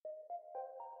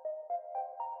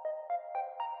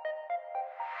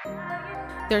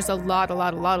There's a lot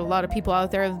of people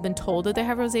out there have been told that they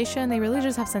have rosacea and they really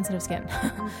just have sensitive skin.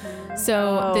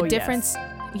 So the difference,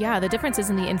 the difference is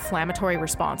in the inflammatory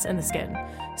response in the skin.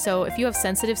 So if you have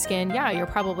sensitive skin, you're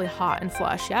probably hot and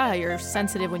flush. You're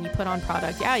sensitive when you put on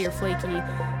product. You're flaky.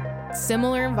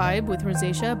 Similar vibe with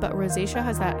rosacea, but rosacea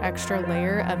has that extra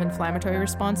layer of inflammatory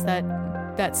response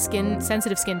that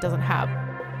sensitive skin doesn't have.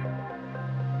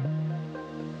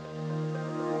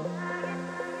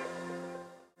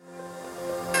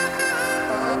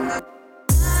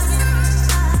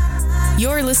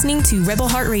 You're listening to Rebel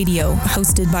Heart Radio,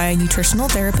 hosted by nutritional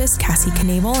therapist Cassie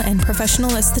Knable and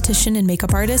professional esthetician and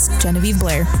makeup artist Genevieve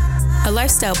Blair. A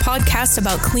lifestyle podcast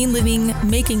about clean living,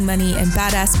 making money, and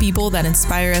badass people that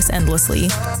inspire us endlessly.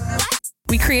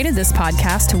 We created this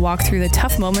podcast to walk through the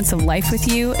tough moments of life with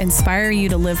you, inspire you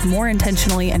to live more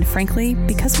intentionally, and frankly,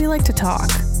 because we like to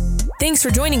talk. Thanks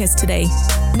for joining us today.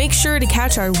 Make sure to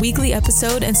catch our weekly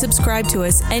episode and subscribe to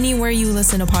us anywhere you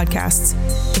listen to podcasts.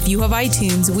 If you have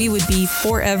iTunes, we would be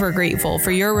forever grateful for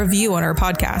your review on our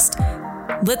podcast.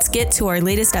 Let's get to our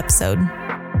latest episode.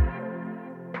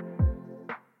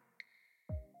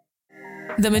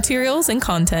 The materials and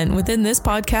content within this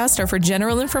podcast are for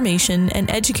general information and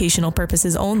educational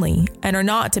purposes only and are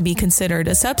not to be considered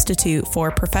a substitute for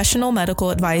professional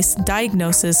medical advice,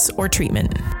 diagnosis, or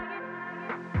treatment.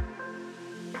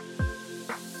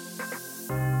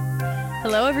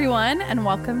 Hello, everyone, and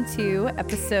welcome to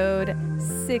episode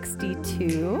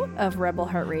 62 of Rebel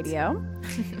Heart Radio.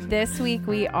 This week,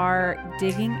 we are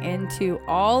digging into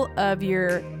all of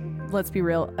your, let's be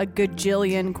real, a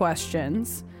gajillion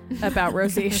questions about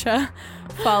rosacea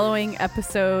following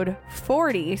episode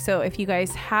 40. So if you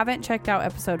guys haven't checked out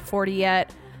episode 40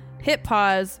 yet, hit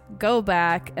pause, go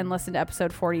back and listen to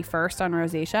episode 40 first on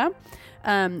rosacea.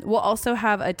 We'll also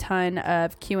have a ton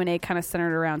of Q&A kind of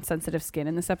centered around sensitive skin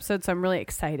in this episode. So I'm really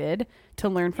excited to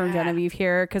learn from Genevieve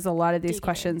here, because a lot of these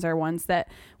questions are ones that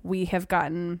we have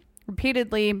gotten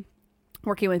repeatedly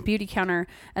working with Beauty Counter.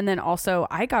 And then also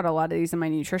I got a lot of these in my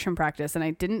nutrition practice and I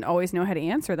didn't always know how to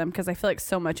answer them, because I feel like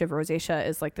so much of rosacea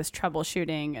is like this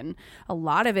troubleshooting and a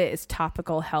lot of it is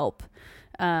topical help.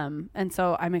 And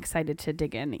so I'm excited to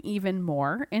dig in even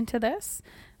more into this.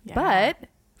 But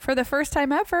for the first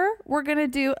time ever, we're going to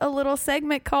do a little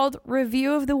segment called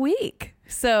Review of the Week.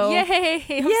 So yay!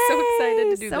 I'm so excited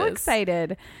to do this. So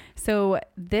excited. So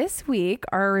this week,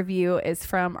 our review is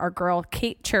from our girl,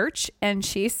 Kate Church, and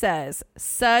she says,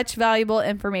 such valuable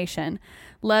information.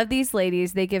 Love these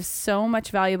ladies. They give so much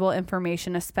valuable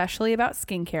information, especially about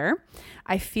skincare.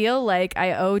 I feel like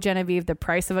I owe Genevieve the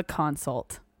price of a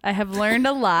consult. I have learned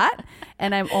a lot,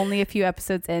 and I'm only a few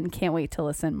episodes in. Can't wait to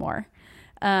listen more.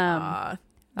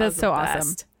 That's so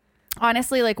awesome.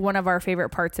 Honestly, like one of our favorite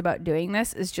parts about doing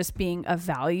this is just being of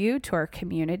value to our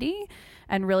community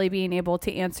and really being able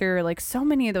to answer like so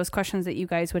many of those questions that you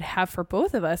guys would have for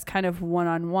both of us kind of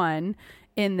one-on-one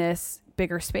in this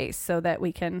bigger space so that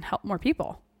we can help more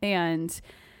people. And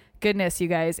goodness, you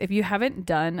guys, if you haven't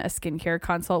done a skincare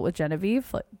consult with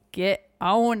Genevieve, get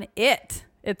on it.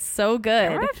 It's so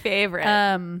good. They're my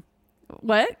favorite.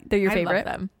 What? They're your favorite? I love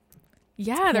them.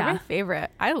 Yeah, they're my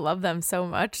favorite. I love them so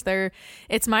much.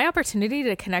 It's my opportunity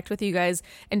to connect with you guys.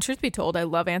 And truth be told, I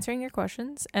love answering your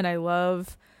questions and I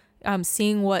love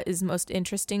seeing what is most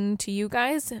interesting to you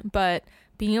guys. But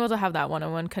being able to have that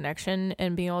one-on-one connection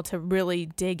and being able to really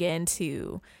dig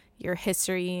into your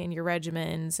history and your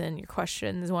regimens and your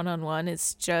questions one-on-one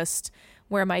is just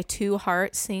where my two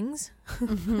heart sings.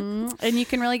 Mm-hmm. And you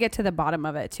can really get to the bottom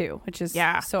of it too, which is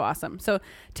so awesome. So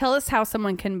tell us how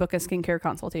someone can book a skincare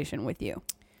consultation with you.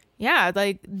 Yeah,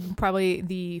 like probably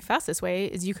the fastest way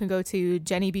is you can go to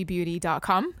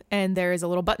jennybebeauty.com and there is a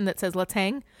little button that says let's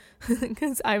hang.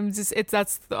 Because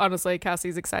that's honestly,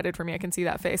 Cassie's excited for me. I can see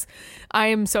that face. I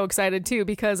am so excited too,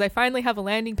 because I finally have a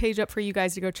landing page up for you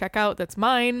guys to go check out. That's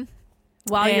mine.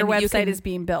 While your website is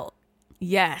being built.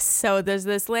 Yes. So there's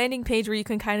this landing page where you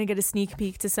can kind of get a sneak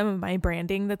peek to some of my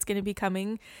branding that's going to be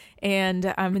coming.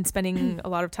 And I've been spending a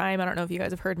lot of time. I don't know if you guys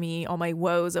have heard me, all my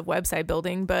woes of website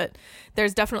building, but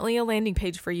there's definitely a landing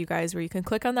page for you guys where you can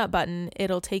click on that button.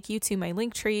 It'll take you to my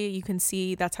link tree. You can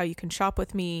see that's how you can shop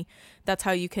with me. That's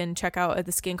how you can check out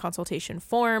the skin consultation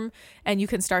form, and you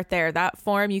can start there. That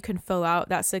form you can fill out.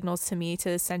 That signals to me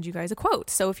to send you guys a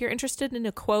quote. So if you're interested in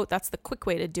a quote, that's the quick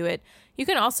way to do it. You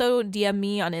can also DM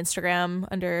me on Instagram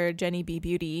under Jenny B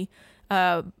Beauty.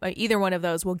 Either one of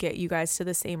those will get you guys to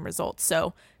the same results.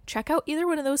 So check out either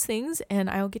one of those things and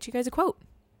I'll get you guys a quote.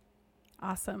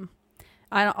 Awesome.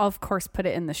 I'll of course put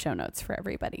it in the show notes for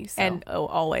everybody. So. And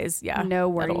always. Yeah. No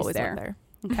worries always there.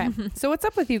 Okay. So what's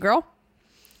up with you, girl?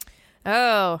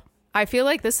 Oh, I feel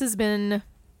like this has been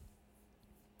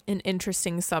an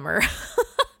interesting summer.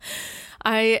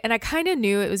 I kind of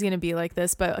knew it was going to be like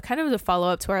this, but kind of as a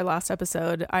follow-up to our last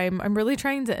episode, I'm really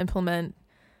trying to implement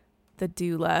the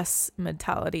do less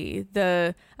mentality.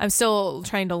 I'm still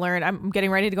trying to learn. I'm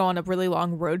getting ready to go on a really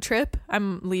long road trip.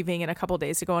 I'm leaving in a couple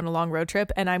days to go on a long road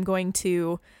trip, and I'm going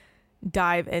to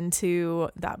dive into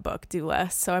that book, Do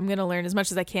Less. So I'm going to learn as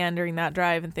much as I can during that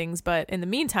drive and things. But in the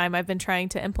meantime, I've been trying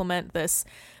to implement this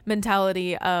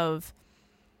mentality of,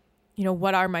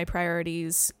 what are my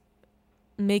priorities?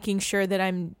 Making sure that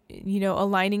I'm,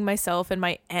 aligning myself and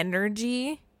my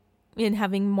energy in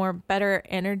having better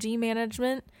energy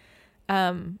management.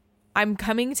 I'm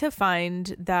coming to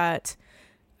find that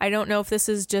I don't know if this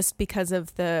is just because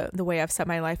of the way I've set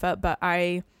my life up, but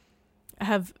I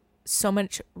have so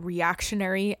much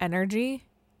reactionary energy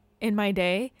in my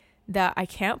day that I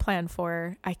can't plan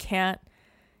for. I can't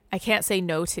say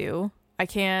no to. I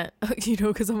can't,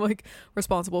 because I'm like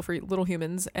responsible for little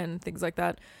humans and things like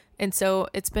that. And so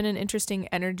it's been an interesting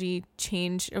energy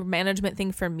change or management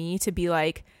thing for me to be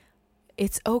like,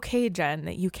 it's okay, Jen,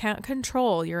 that you can't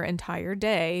control your entire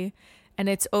day. And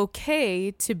it's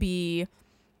okay to be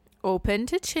open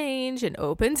to change and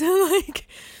open to like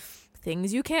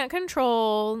things you can't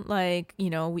control. Like,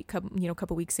 a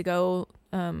couple weeks ago,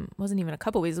 wasn't even a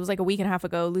couple weeks. It was like a week and a half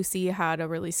ago, Lucy had a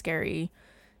really scary,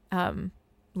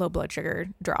 low blood sugar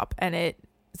drop. And it's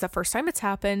the first time it's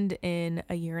happened in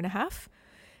a year and a half.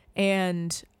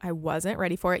 And I wasn't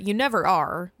ready for it. You never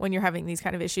are when you're having these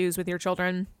kind of issues with your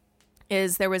children.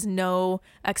 There was no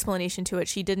explanation to it.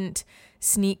 She didn't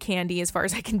sneak candy as far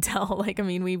as I can tell.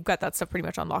 We've got that stuff pretty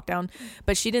much on lockdown,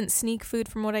 but she didn't sneak food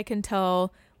from what I can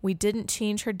tell. We didn't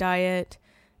change her diet.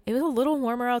 It was a little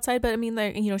warmer outside, but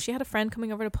she had a friend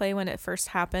coming over to play when it first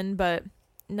happened, but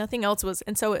nothing else was.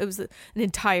 And so it was an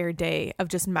entire day of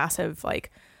just massive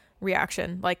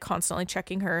reaction, constantly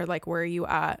checking her, where are you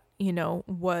at?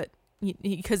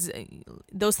 Because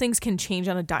those things can change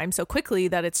on a dime so quickly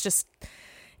that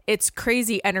it's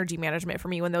crazy energy management for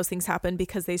me when those things happen,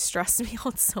 because they stress me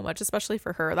out so much, especially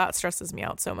for her. That stresses me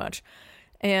out so much.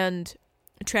 And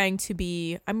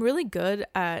I'm really good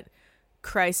at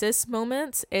crisis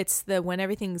moments. It's when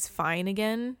everything's fine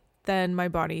again, then my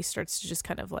body starts to just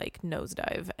kind of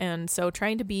nosedive. And so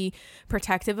trying to be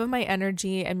protective of my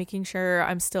energy and making sure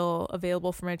I'm still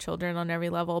available for my children on every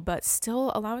level, but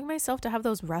still allowing myself to have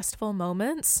those restful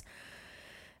moments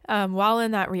while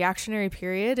in that reactionary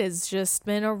period has just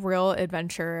been a real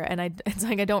adventure. And it's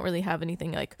I don't really have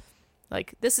anything like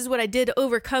this is what I did to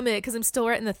overcome it, because I'm still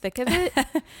right in the thick of it.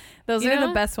 Those are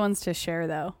the best ones to share,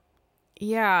 though.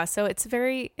 Yeah. So it's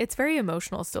very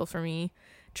emotional still for me,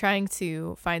 trying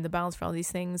to find the balance for all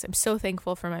these things. I'm so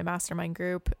thankful for my mastermind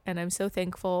group, and I'm so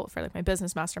thankful for my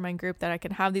business mastermind group that I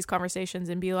can have these conversations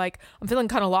and be like, I'm feeling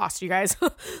kind of lost, you guys.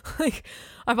 I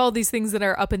have all these things that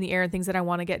are up in the air and things that I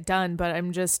want to get done, but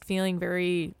I'm just feeling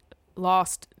very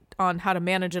lost on how to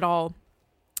manage it all.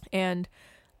 And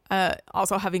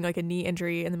also having a knee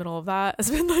injury in the middle of that has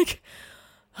been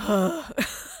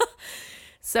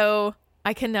so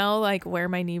I can now wear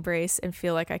my knee brace and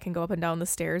feel like I can go up and down the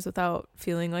stairs without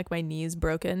feeling like my knee is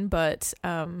broken. But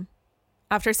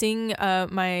after seeing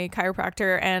my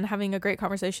chiropractor and having a great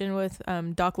conversation with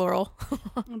Doc Laurel,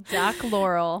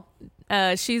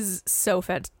 she's so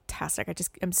fantastic.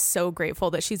 I'm so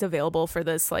grateful that she's available for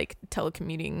this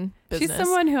telecommuting business. She's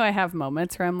someone who I have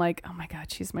moments where I'm like, oh my God,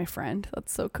 she's my friend.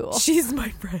 That's so cool. She's my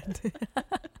friend.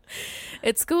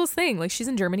 It's coolest thing. She's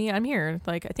in Germany. I'm here.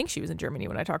 I think she was in Germany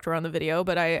when I talked to her on the video,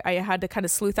 but I had to kind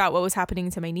of sleuth out what was happening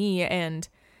to my knee, and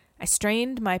I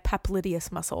strained my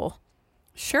popliteus muscle.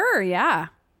 Sure. Yeah.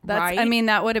 Right?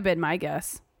 That would have been my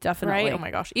guess. Definitely. Right? Oh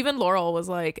my gosh. Even Laurel was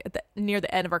near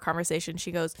the end of our conversation,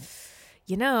 she goes,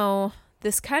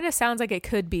 this kind of sounds like it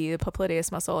could be the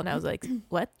popliteus muscle. And I was like,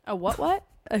 what? A what?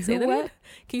 Say that what?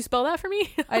 Can you spell that for me?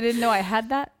 I didn't know I had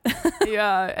that.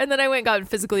 Yeah. And then I went and got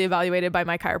physically evaluated by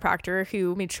my chiropractor,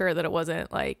 who made sure that it wasn't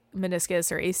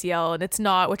meniscus or ACL. And it's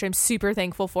not, which I'm super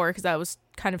thankful for, because that was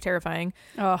kind of terrifying.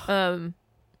 Oh.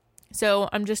 So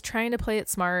I'm just trying to play it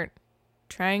smart,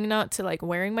 trying not to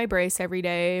wearing my brace every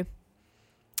day,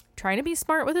 trying to be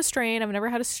smart with a strain. I've never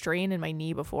had a strain in my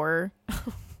knee before.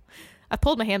 I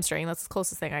pulled my hamstring. That's the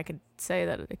closest thing I could say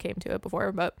that it came to it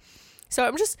before. But so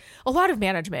I'm just a lot of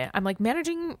management. I'm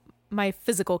managing my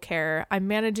physical care. I'm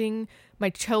managing my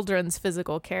children's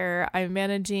physical care. I'm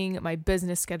managing my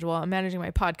business schedule. I'm managing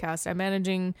my podcast. I'm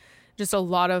managing just a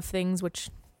lot of things, which,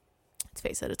 let's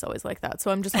face it, it's always like that.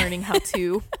 So I'm just learning how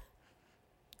to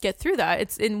get through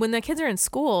that. When the kids are in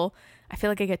school, I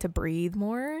feel like I get to breathe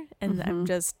more, and I'm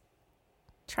just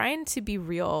trying to be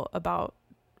real about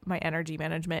my energy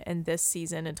management in this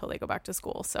season until they go back to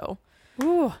school. So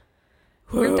Ooh.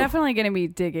 We're definitely going to be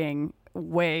digging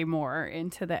way more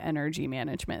into the energy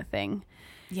management thing.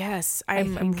 yes,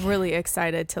 I'm really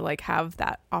excited to like have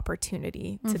that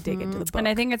opportunity to dig into the book. And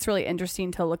I think it's really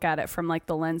interesting to look at it from like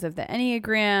the lens of the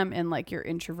Enneagram and like your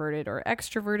introverted or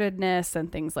extrovertedness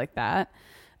and things like that.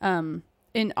 On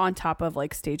top of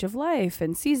like stage of life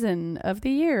and season of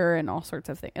the year and all sorts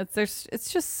of things.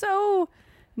 It's just so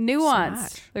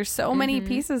nuanced. There's so many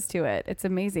pieces to it. It's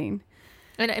amazing.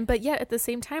 But yet at the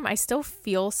same time, I still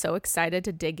feel so excited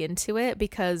to dig into it,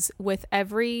 because with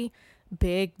every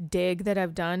big dig that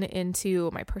I've done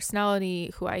into my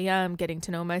personality, who I am, getting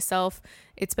to know myself,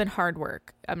 it's been hard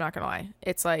work. I'm not gonna lie.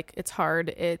 It's like, it's hard.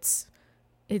 It's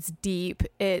deep.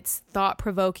 It's thought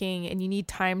provoking, and you need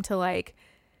time to like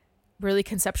really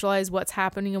conceptualize what's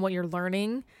happening and what you're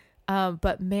learning.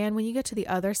 But man, when you get to the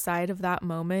other side of that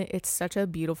moment, it's such a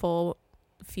beautiful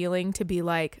feeling to be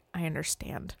like, I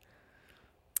understand.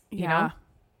 You know?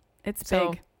 It's So,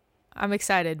 big. I'm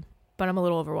excited, but I'm a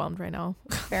little overwhelmed right now.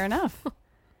 Fair enough.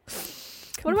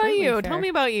 What about you? Fair. Tell me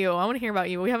about you. I want to hear about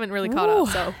you. We haven't really caught up.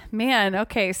 So Man,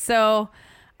 okay. So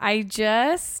I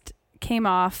just came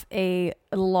off a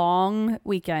long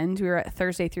weekend. We were at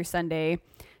Thursday through Sunday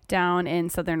down in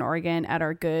Southern Oregon at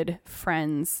our good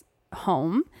friend's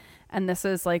home. And this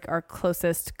is like our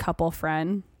closest couple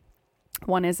friend.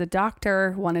 One is a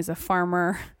doctor, one is a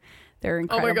farmer. They're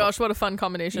incredible. Oh my gosh, what a fun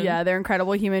combination. Yeah, they're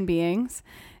incredible human beings.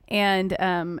 And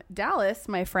Dallas,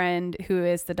 my friend who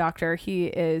is the doctor, he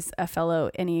is a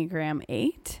fellow Enneagram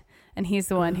 8. And he's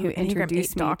the one who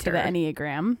introduced me to the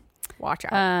Enneagram. Watch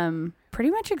out.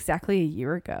 Pretty much exactly a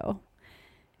year ago.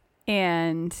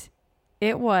 And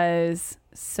it was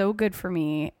so good for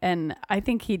me. And I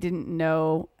think he didn't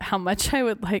know how much I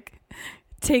would like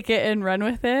take it and run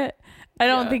with it. I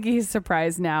don't think he's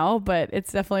surprised now, but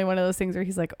it's definitely one of those things where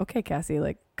he's like, okay, Cassie,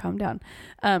 like calm down.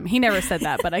 He never said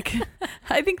that, but I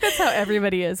think that's how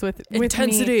everybody is with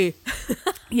intensity. Me.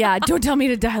 Yeah. Don't tell me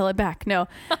to dial it back. No.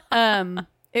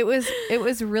 It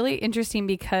was really interesting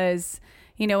because,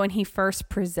 you know, when he first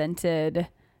presented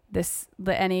the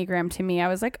Enneagram to me, I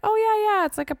was like, oh yeah,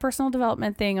 it's like a personal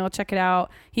development thing. I'll check it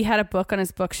out. He had a book on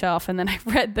his bookshelf, and then I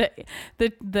read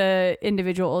the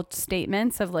individual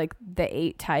statements of like the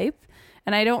 8 type.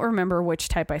 And I don't remember which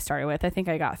type I started with. I think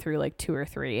I got through like 2 or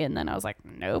 3, and then I was like,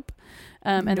 nope.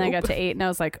 And then I got to 8, and I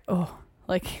was like, oh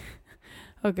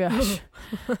gosh,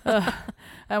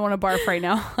 I want to barf right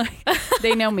now. Like,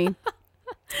 they know me.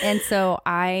 And so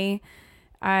I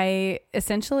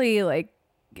essentially like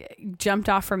jumped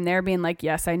off from there being like,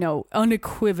 yes, I know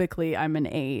unequivocally I'm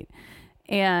an 8.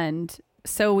 And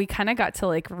so we kind of got to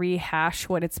like rehash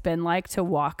what it's been like to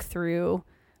walk through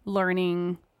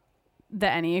learning the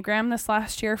Enneagram this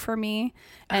last year for me,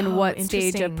 and what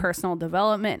stage of personal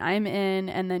development I'm in.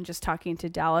 And then just talking to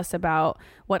Dallas about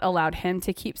what allowed him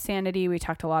to keep sanity. We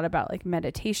talked a lot about like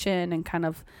meditation and kind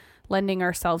of lending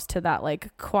ourselves to that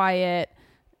like quiet,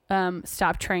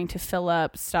 stop trying to fill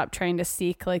up, stop trying to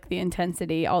seek like the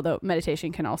intensity, although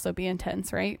meditation can also be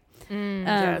intense, right?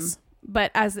 Yes.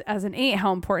 But as an 8,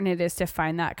 how important it is to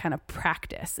find that kind of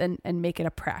practice and make it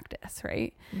a practice,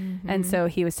 right? Mm-hmm. And so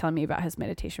he was telling me about his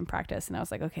meditation practice, and I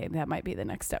was like, okay, that might be the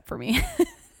next step for me.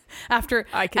 after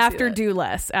do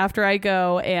less, after I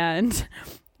go and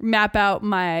map out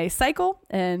my cycle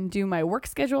and do my work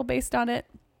schedule based on it.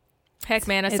 Heck,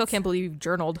 man, I still can't believe you've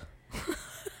journaled.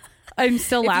 I'm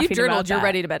still laughing if you've journaled, about that. You're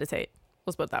ready to meditate.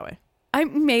 Let's put it that way.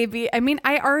 Here's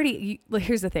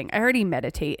the thing. I already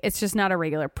meditate. It's just not a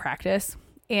regular practice.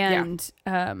 And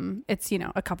it's, you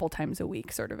know, a couple times a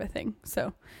week sort of a thing.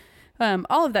 So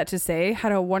all of that to say,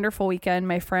 had a wonderful weekend.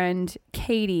 My friend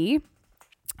Katie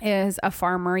is a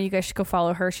farmer. You guys should go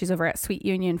follow her. She's over at Sweet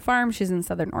Union Farm. She's in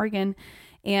Southern Oregon.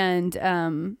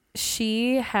 And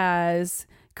she has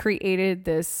created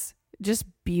this just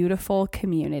beautiful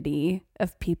community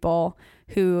of people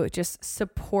who just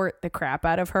support the crap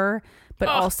out of her, but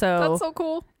also that's so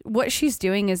cool. What she's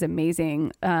doing is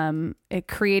amazing.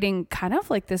 Creating kind of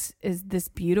like this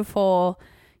beautiful,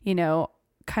 you know,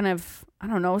 kind of, I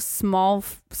don't know, small,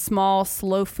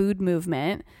 slow food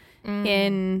movement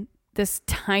in this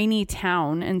tiny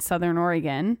town in Southern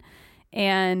Oregon,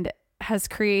 and has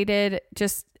created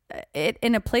just it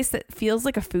in a place that feels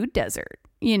like a food desert.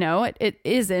 You know, it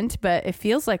isn't, but it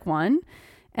feels like one.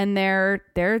 And they're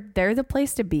the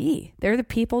place to be. They're the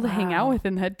people to hang out with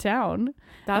in that town.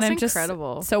 That's and I'm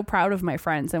incredible. Just so proud of my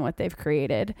friends and what they've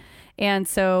created. And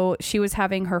so she was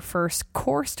having her first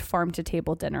coursed farm to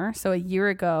table dinner. So a year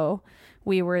ago,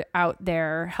 we were out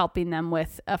there helping them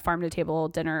with a farm to table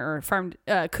dinner or farm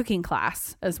cooking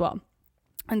class as well.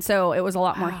 And so it was a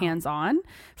lot more Wow. hands-on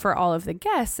for all of the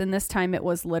guests. And this time it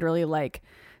was literally like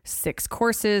 6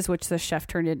 courses, which the chef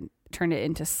turned it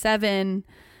into 7.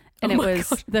 And Oh it my was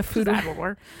gosh, the food. just add one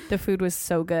more. The food was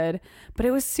so good, but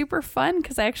it was super fun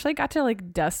because I actually got to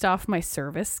like dust off my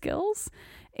service skills.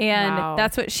 And Wow.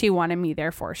 that's what she wanted me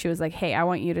there for. She was like, hey, I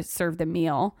want you to serve the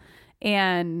meal.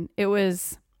 And it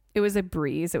was a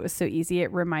breeze. It was so easy.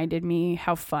 It reminded me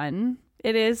how fun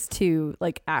it is to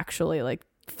like actually like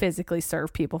physically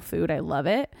serve people food. I love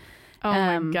it. Oh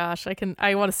my gosh,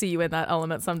 I want to see you in that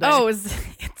element someday. Oh,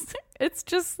 it's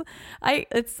just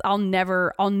I'll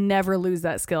never lose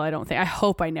that skill. I don't think. I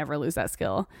hope I never lose that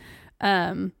skill.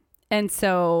 And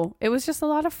so it was just a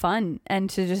lot of fun, and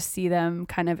to just see them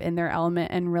kind of in their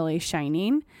element and really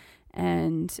shining,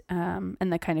 and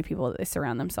the kind of people that they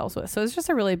surround themselves with. So it was just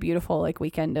a really beautiful like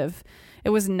weekend of. It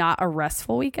was not a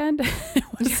restful weekend. It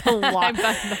was a lot. I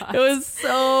bet not. It was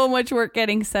so much work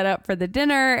getting set up for the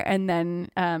dinner, and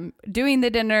then doing the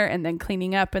dinner, and then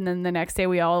cleaning up, and then the next day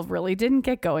we all really didn't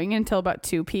get going until about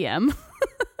 2 p.m.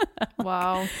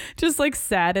 Wow. Just like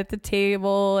sat at the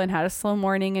table and had a slow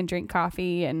morning and drank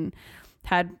coffee and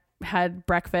had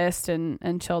breakfast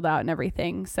and chilled out and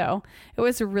everything. So it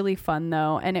was really fun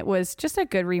though, and it was just a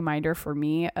good reminder for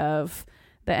me of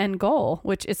the end goal,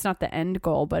 which it's not the end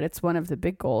goal, but it's one of the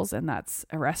big goals, and that's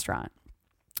a restaurant.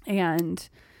 And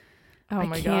Oh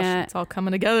my gosh, it's all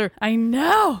coming together. I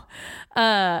know.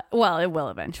 Well, it will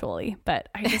eventually, but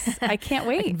I can't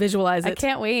wait. I can visualize it. I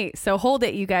can't wait. So hold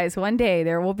it, you guys. One day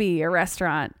there will be a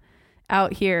restaurant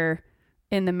out here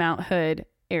in the Mount Hood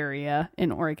area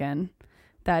in Oregon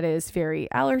that is very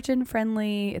allergen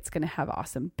friendly. It's going to have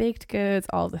awesome baked goods,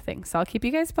 all the things. So I'll keep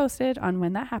you guys posted on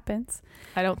when that happens.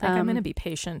 I don't think I'm going to be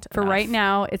patient For enough. right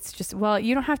now, it's just, well,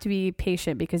 you don't have to be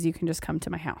patient because you can just come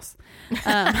to my house.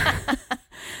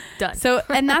 Done. So,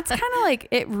 and that's kind of like,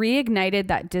 it reignited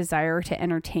that desire to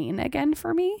entertain again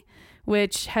for me,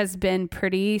 which has been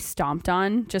pretty stomped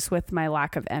on just with my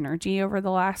lack of energy over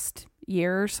the last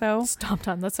year or so. Stomped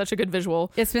on. That's such a good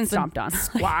visual. It's been stomped on.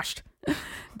 Squashed.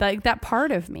 Like that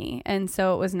part of me. And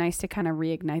so it was nice to kind of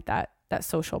reignite that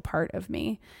social part of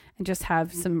me and just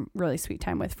have some really sweet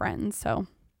time with friends. So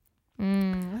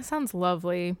That sounds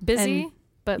lovely. Busy,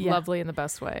 but yeah. lovely in the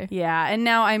best way. yeah. And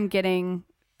now I'm getting,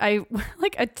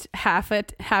 like a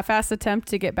half-ass attempt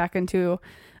to get back into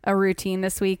a routine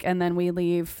this week. And then we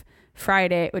leave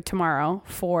tomorrow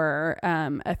for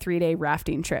a 3-day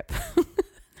rafting trip.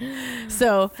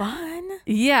 So Fun.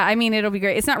 yeah, I mean, it'll be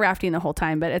great. It's not rafting the whole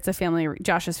time, but it's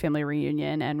Josh's family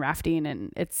reunion and rafting,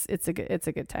 and it's a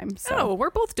good time. So Oh,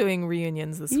 we're both doing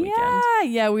reunions this weekend.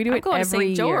 yeah, we do I'm it going to every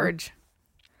St. George.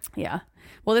 year. Yeah.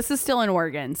 Well, this is still in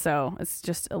Oregon, so it's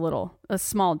just a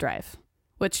small drive,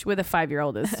 which with a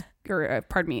 5-year-old is, or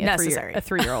pardon me, Necessary. a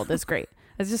 3-year-old is great.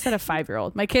 I just said a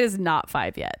 5-year-old. My kid is not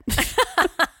 5 yet.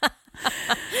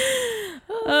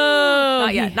 Oh,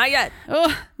 Not yet.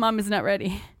 Oh, mom is not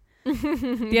ready.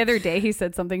 The other day he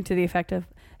said something to the effect of,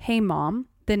 hey mom,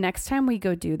 the next time we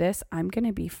go do this, I'm going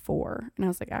to be 4. And I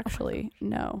was like, actually,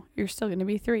 no, you're still going to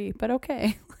be 3, but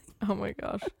okay. Oh my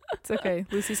gosh. It's okay.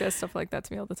 Lucy says stuff like that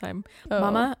to me all the time. Oh.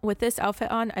 Mama, with this outfit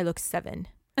on, I look 7.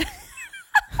 I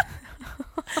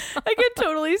could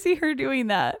totally see her doing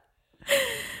that.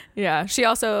 Yeah. She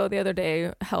also the other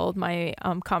day held my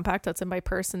compact that's in my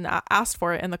purse and asked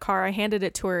for it in the car. I handed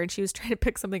it to her and she was trying to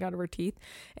pick something out of her teeth,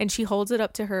 and she holds it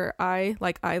up to her eye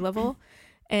level,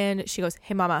 and she goes,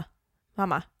 hey mama.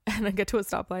 And I get to a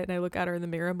stoplight and I look at her in the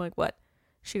mirror. I'm like, what?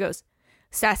 She goes,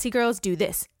 sassy girls do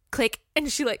this. Click. And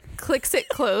she like clicks it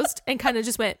closed and kind of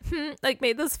just went, like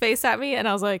made this face at me. And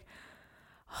I was like,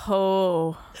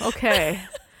 oh, okay.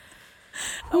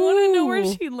 I want to know where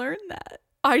Ooh. she learned that.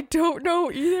 I don't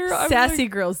know either. I'm Sassy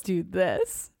like, girls do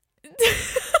this.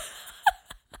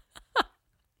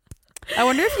 I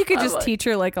wonder if you could just teach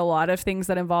her like a lot of things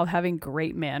that involve having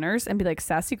great manners and be like,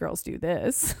 sassy girls do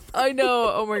this. I know.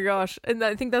 Oh my gosh. And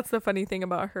I think that's the funny thing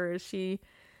about her is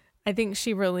I think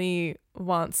she really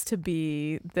wants to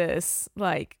be this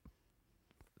like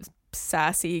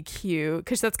sassy, cute,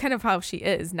 because that's kind of how she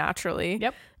is naturally.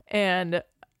 Yep. And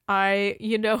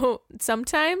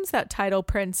sometimes that title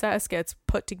princess gets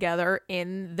put together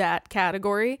in that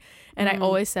category. And I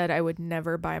always said I would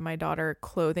never buy my daughter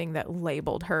clothing that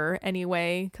labeled her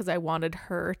anyway, because I wanted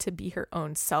her to be her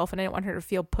own self and I didn't want her to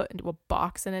feel put into a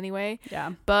box in any way.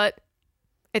 Yeah. But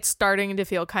it's starting to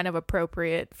feel kind of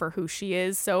appropriate for who she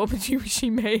is. So she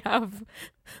may have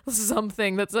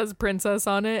something that says princess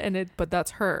on it, but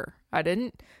that's her. I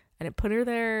didn't put her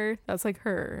there. That's like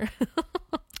her.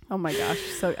 Oh my gosh.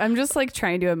 So I'm just like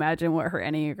trying to imagine what her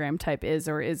Enneagram type is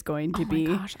or is going to be.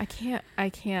 Oh my gosh, I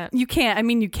can't. You can't. I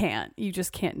mean, you can't. You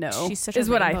just can't know. She's such is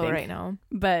a what I rainbow think right now.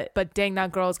 But dang,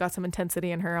 that girl's got some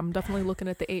intensity in her. I'm definitely looking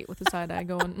at the 8 with the side eye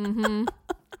going, mm-hmm.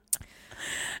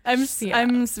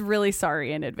 I'm really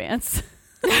sorry in advance.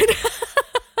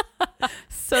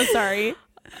 So sorry.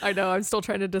 I know. I'm still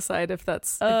trying to decide if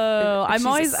that's.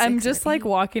 I'm just like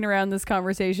walking around this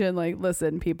conversation like,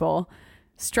 listen, people,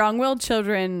 strong-willed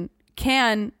children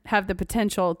can have the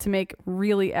potential to make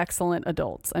really excellent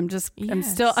adults. I'm going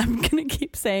to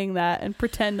keep saying that and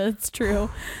pretend that it's true.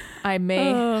 I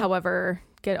may, however,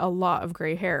 get a lot of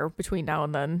gray hair between now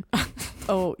and then.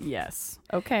 Oh, yes.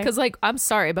 Okay. Because like, I'm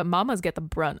sorry, but mamas get the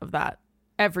brunt of that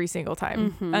every single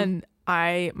time. Mm-hmm. And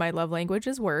my love language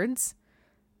is words.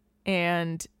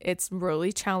 And it's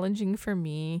really challenging for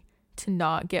me to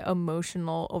not get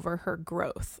emotional over her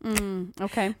growth.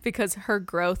 Okay. Because her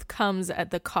growth comes at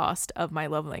the cost of my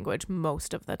love language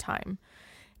most of the time.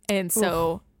 And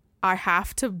so I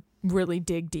have to really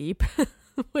dig deep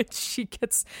when she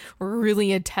gets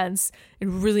really intense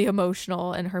and really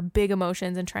emotional and her big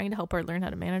emotions, and trying to help her learn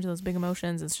how to manage those big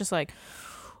emotions. It's just like,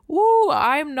 ooh,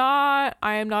 I am not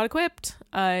equipped.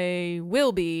 I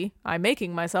will be. I'm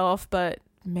making myself, but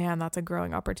man, that's a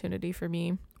growing opportunity for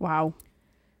me. Wow.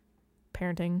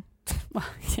 Parenting.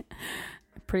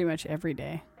 Pretty much every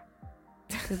day.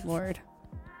 Good Lord.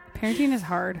 Parenting is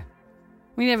hard.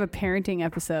 We need to have a parenting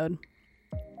episode.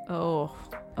 Oh.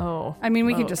 I mean,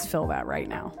 we can just fill that right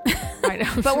now. I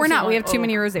know. But we're not. We have too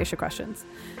many rosacea questions.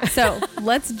 So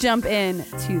let's jump in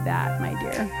to that, my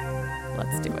dear.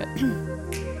 Let's do it.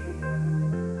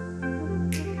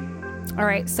 All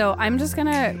right. So I'm just going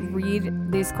to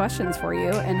read these questions for you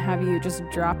and have you just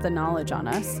drop the knowledge on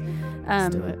us.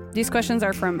 Let's do it. These questions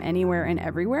are from anywhere and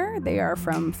everywhere. They are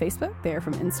from Facebook. They are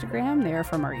from Instagram. They are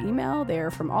from our email. They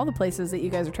are from all the places that you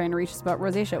guys are trying to reach us about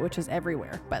rosacea, which is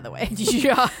everywhere, by the way.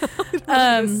 Yeah.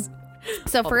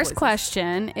 So first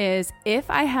question is, if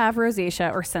I have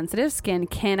rosacea or sensitive skin,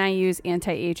 can I use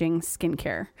anti-aging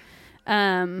skincare?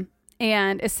 And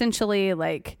essentially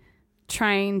like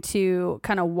trying to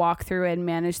kind of walk through and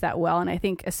manage that well. And I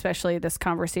think especially this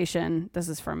conversation, this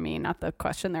is from me, not the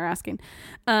question they're asking.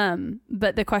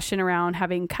 But the question around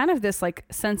having kind of this like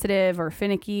sensitive or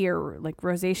finicky or like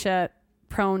rosacea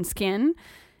prone skin,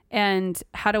 and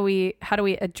how do we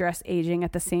address aging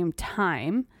at the same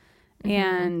time? Mm-hmm.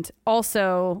 And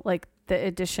also like the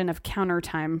addition of counter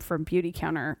time from Beauty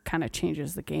Counter kind of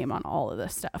changes the game on all of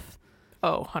this stuff.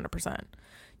 Oh, 100%.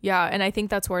 Yeah. And I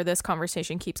think that's where this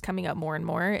conversation keeps coming up more and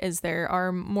more, is there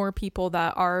are more people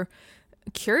that are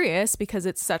curious because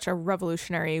it's such a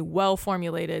revolutionary,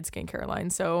 well-formulated skincare line.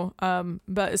 So,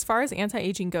 but as far as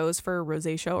anti-aging goes for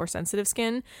rosacea or sensitive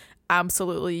skin,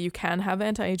 absolutely, you can have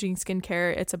anti-aging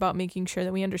skincare. It's about making sure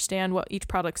that we understand what each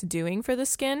product's doing for the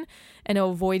skin and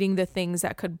avoiding the things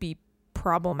that could be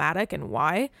problematic and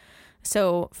why.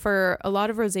 So for a lot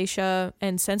of rosacea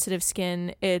and sensitive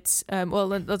skin, it's,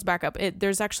 let's back up.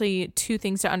 There's actually two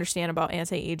things to understand about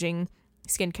anti-aging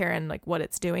skincare and like what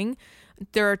it's doing.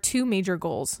 There are two major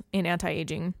goals in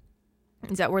anti-aging,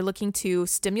 is that we're looking to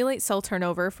stimulate cell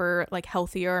turnover for like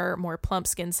healthier, more plump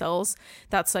skin cells.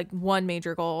 That's like one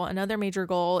major goal. Another major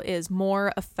goal is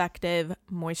more effective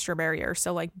moisture barrier.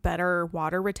 So like better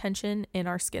water retention in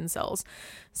our skin cells.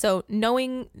 So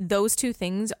knowing those two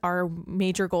things are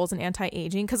major goals in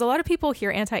anti-aging, because a lot of people hear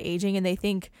anti-aging and they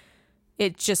think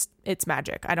it's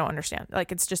magic. I don't understand.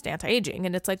 Like it's just anti-aging.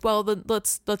 And it's like, well,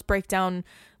 let's break down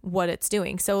what it's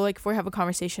doing. So like if we have a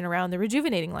conversation around the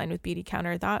rejuvenating line with Beauty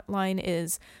Counter, that line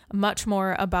is much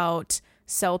more about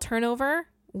cell turnover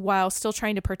while still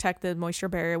trying to protect the moisture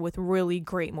barrier with really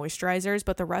great moisturizers.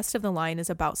 But the rest of the line is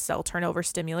about cell turnover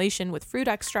stimulation with fruit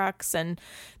extracts and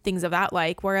things of that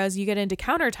like. Whereas you get into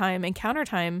Counter Time, and Counter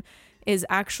Time is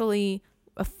actually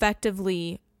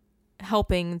effectively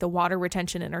helping the water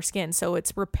retention in our skin. So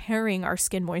it's repairing our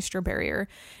skin moisture barrier.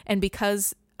 And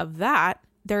because of that,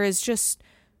 there's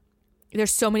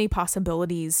so many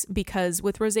possibilities, because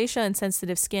with rosacea and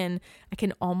sensitive skin, I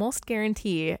can almost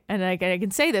guarantee, and I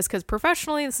can say this because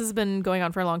professionally, this has been going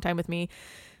on for a long time with me,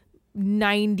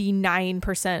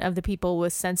 99% of the people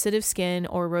with sensitive skin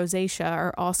or rosacea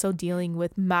are also dealing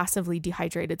with massively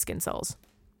dehydrated skin cells.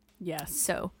 Yes.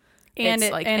 So, and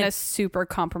a super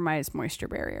compromised moisture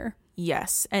barrier.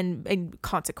 Yes. And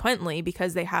consequently,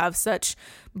 because they have such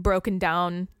broken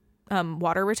down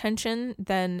water retention,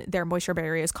 then their moisture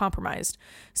barrier is compromised.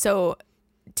 So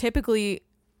typically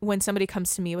when somebody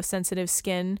comes to me with sensitive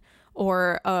skin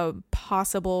or a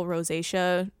possible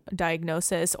rosacea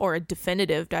diagnosis or a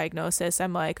definitive diagnosis,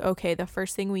 I'm like, okay, the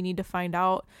first thing we need to find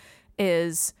out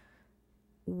is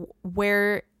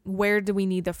where do we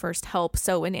need the first help?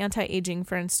 So in anti-aging,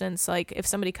 for instance, like if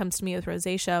somebody comes to me with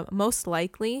rosacea, most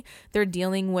likely they're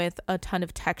dealing with a ton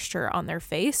of texture on their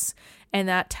face. And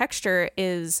that texture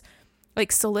is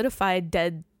like solidified,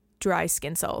 dead, dry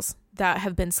skin cells that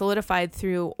have been solidified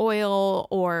through oil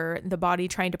or the body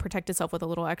trying to protect itself with a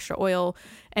little extra oil.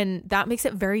 And that makes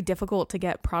it very difficult to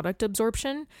get product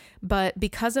absorption. But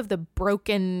because of the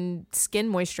broken skin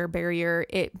moisture barrier,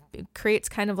 it creates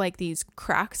kind of like these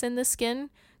cracks in the skin,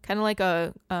 kind of like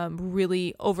a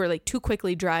really too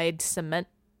quickly dried cement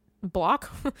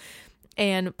block.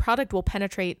 And product will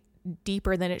penetrate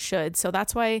deeper than it should. So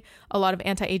that's why a lot of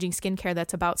anti-aging skincare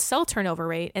that's about cell turnover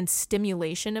rate and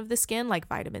stimulation of the skin, like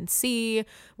vitamin C,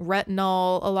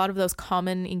 retinol, a lot of those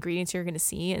common ingredients you're going to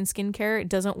see in skincare, it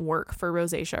doesn't work for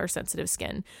rosacea or sensitive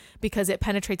skin because it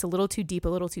penetrates a little too deep, a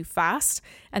little too fast,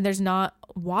 and there's not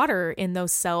water in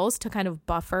those cells to kind of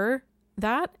buffer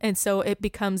that. And so it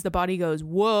becomes, the body goes,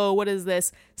 whoa, what is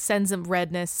this? Sends them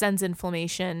redness, sends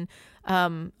inflammation.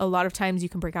 A lot of times you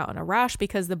can break out in a rash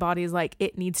because the body is like,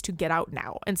 it needs to get out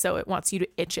now. And so it wants you to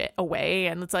itch it away.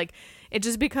 And it's like, it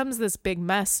just becomes this big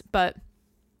mess. But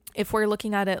if we're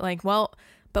looking at it like, well,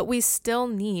 but we still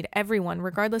need everyone,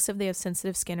 regardless if they have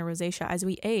sensitive skin or rosacea, as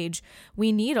we age,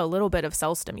 we need a little bit of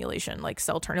cell stimulation, like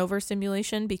cell turnover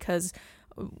stimulation, because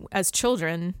as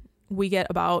children, we get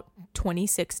about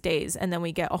 26 days and then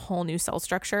we get a whole new cell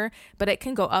structure, but it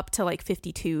can go up to like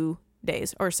 52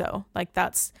 days or so. Like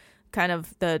that's kind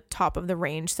of the top of the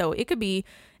range. So it could be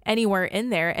anywhere in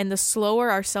there. And the slower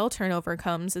our cell turnover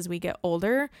comes as we get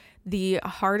older, the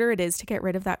harder it is to get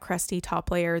rid of that crusty top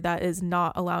layer that is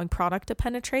not allowing product to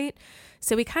penetrate.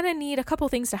 So we kind of need a couple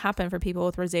things to happen for people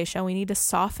with rosacea. We need to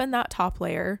soften that top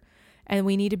layer, and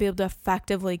we need to be able to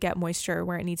effectively get moisture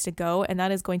where it needs to go. And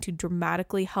that is going to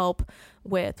dramatically help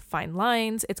with fine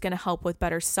lines. It's going to help with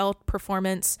better cell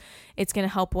performance. It's going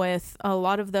to help with a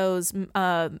lot of those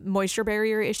moisture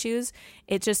barrier issues.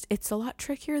 It's a lot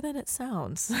trickier than it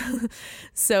sounds.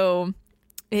 So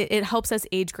it helps us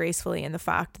age gracefully in the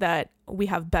fact that we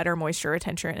have better moisture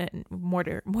retention and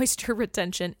moisture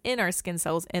retention in our skin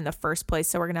cells in the first place.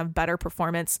 So we're going to have better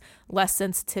performance, less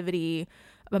sensitivity,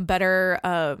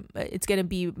 it's going to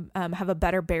be have a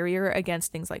better barrier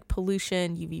against things like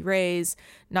pollution, UV rays.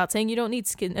 Not saying you don't need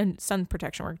skin and sun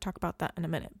protection. We're going to talk about that in a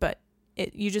minute, but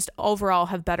you just overall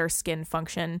have better skin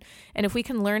function. And if we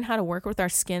can learn how to work with our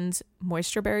skin's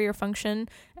moisture barrier function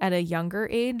at a younger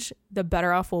age, the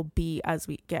better off we'll be as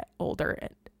we get older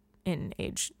in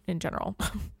age in general.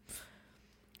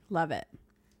 Love it.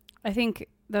 I think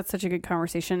that's such a good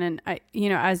conversation. And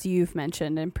as you've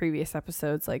mentioned in previous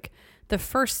episodes, like the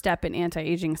first step in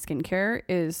anti-aging skincare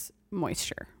is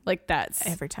moisture. Like that's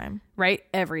every time, right?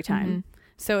 Every time. Mm-hmm.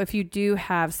 So if you do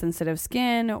have sensitive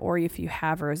skin or if you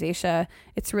have rosacea,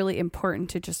 it's really important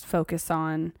to just focus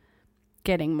on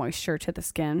getting moisture to the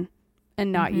skin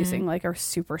and not using like a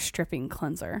super stripping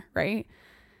cleanser, right?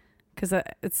 Because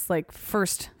it's like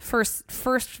first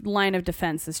line of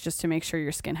defense is just to make sure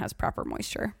your skin has proper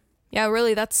moisture. Yeah,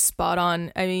 really, that's spot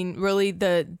on. I mean, really,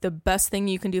 the best thing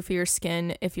you can do for your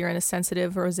skin if you're in a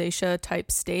sensitive rosacea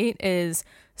type state is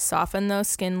soften those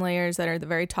skin layers that are at the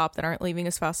very top that aren't leaving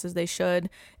as fast as they should,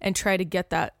 and try to get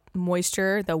that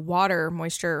moisture, the water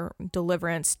moisture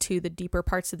deliverance to the deeper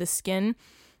parts of the skin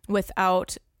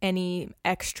without any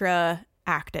extra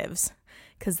actives.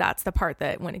 Because that's the part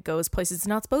that when it goes places it's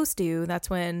not supposed to, that's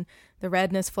when the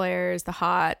redness flares, the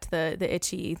hot, the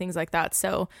itchy, things like that.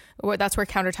 So that's where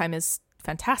Countertime is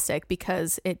fantastic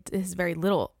because it has very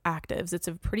little actives.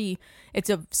 It's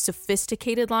a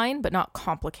sophisticated line, but not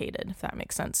complicated, if that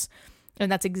makes sense.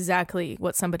 And that's exactly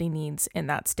what somebody needs in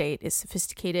that state is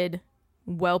sophisticated,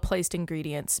 well-placed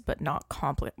ingredients, but not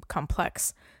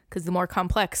complex. Because the more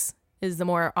complex is the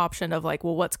more option of like,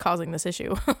 well, what's causing this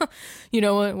issue?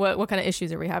 What kind of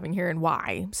issues are we having here and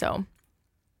why? So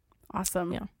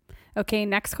awesome. Yeah. Okay.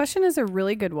 Next question is a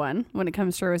really good one when it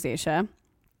comes to rosacea.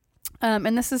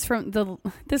 And this is from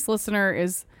this listener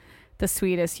is the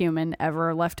sweetest human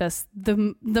ever, left us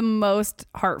the most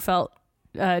heartfelt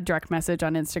direct message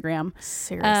on Instagram.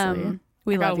 Seriously.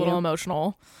 We got a little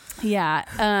emotional.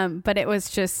 Yeah. But it was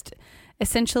just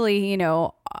essentially,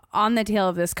 on the tail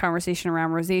of this conversation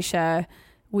around rosacea,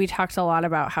 we talked a lot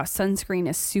about how sunscreen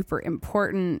is super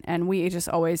important, and we just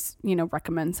always,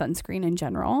 recommend sunscreen in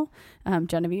general.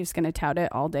 Genevieve's going to tout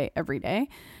it all day, every day.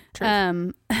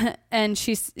 True. And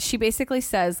she basically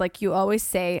says, like you always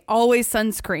say, always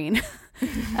sunscreen.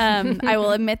 I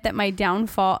will admit that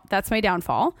that's my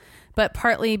downfall, but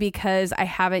partly because I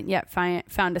haven't yet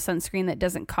found a sunscreen that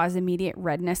doesn't cause immediate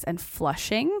redness and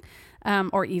flushing,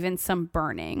 or even some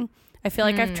burning. I feel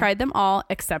like I've tried them all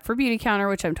except for Beautycounter,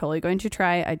 which I'm totally going to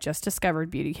try. I just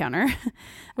discovered Beautycounter.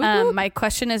 My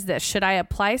question is this: should I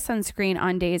apply sunscreen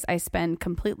on days I spend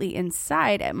completely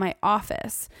inside at my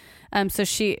office? So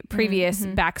previous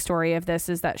backstory of this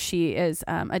is that she is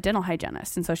a dental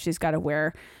hygienist, and so she's got to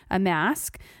wear a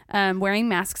mask. Wearing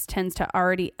masks tends to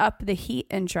already up the heat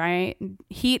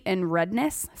and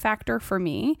redness factor for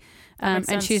me.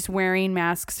 And she's wearing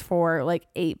masks for like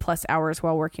 8+ hours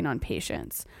while working on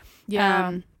patients.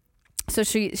 Yeah. So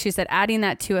she said adding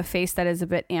that to a face that is a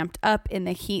bit amped up in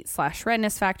the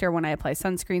heat/redness factor when I apply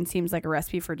sunscreen seems like a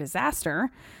recipe for disaster.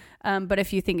 But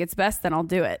if you think it's best, then I'll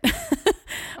do it.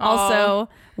 Also,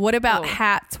 what about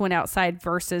hats when outside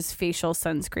versus facial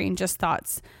sunscreen? Just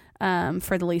thoughts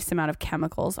for the least amount of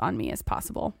chemicals on me as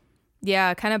possible.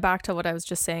 Yeah, kind of back to what I was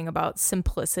just saying about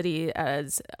simplicity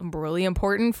as really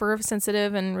important for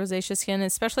sensitive and rosacea skin,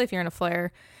 especially if you're in a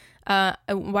flare.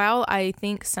 While I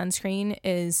think sunscreen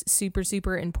is super,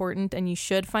 super important and you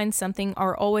should find something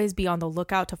or always be on the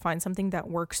lookout to find something that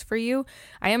works for you,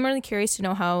 I am really curious to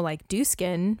know how like Dew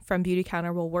Skin from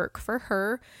Beautycounter will work for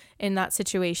her in that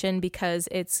situation, because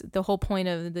it's the whole point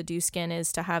of the Dew Skin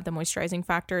is to have the moisturizing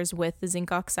factors with the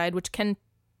zinc oxide, which can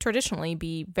traditionally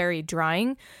be very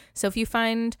drying. So if you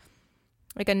find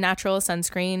like a natural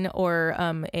sunscreen or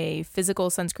a physical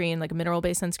sunscreen, like a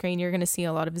mineral-based sunscreen, you're going to see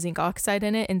a lot of zinc oxide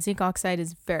in it. And zinc oxide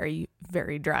is very,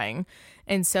 very drying.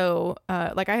 And so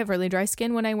like I have really dry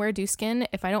skin when I wear Dew Skin.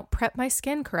 If I don't prep my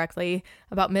skin correctly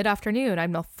about mid-afternoon,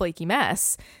 I'm a flaky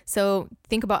mess. So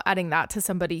think about adding that to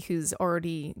somebody who's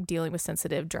already dealing with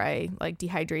sensitive, dry, like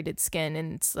dehydrated skin.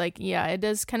 And it's like, yeah, it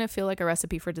does kind of feel like a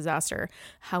recipe for disaster.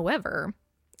 However,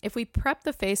 if we prep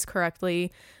the face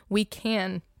correctly, we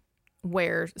can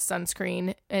wear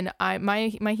sunscreen. And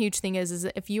my huge thing is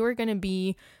that if you are going to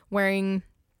be wearing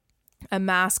a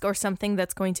mask or something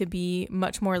that's going to be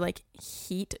much more like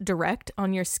heat direct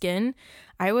on your skin,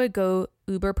 I would go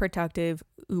uber protective,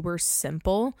 uber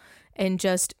simple, and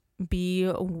just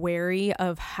be wary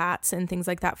of hats and things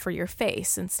like that for your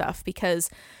face and stuff.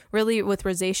 Because really with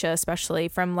rosacea, especially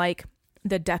from like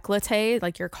the décolleté,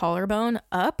 like your collarbone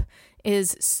up,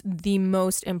 is the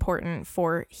most important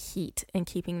for heat and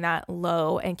keeping that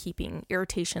low and keeping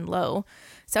irritation low.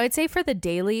 So I'd say for the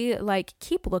daily, like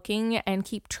keep looking and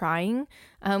keep trying,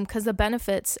 because the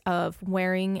benefits of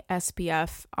wearing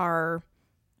SPF are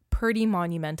pretty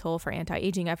monumental for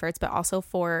anti-aging efforts, but also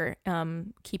for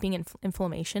keeping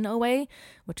inflammation away,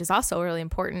 which is also really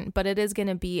important. But it is going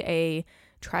to be a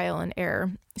trial and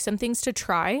error. Some things to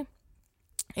try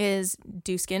is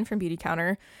Dew Skin from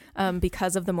Beautycounter,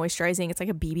 because of the moisturizing. It's like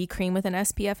a BB cream with an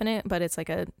SPF in it, but it's like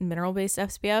a mineral-based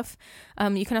SPF.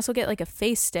 You can also get like a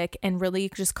face stick and really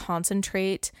just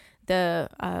concentrate the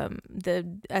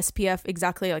SPF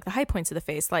exactly like the high points of the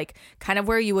face, like kind of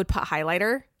where you would put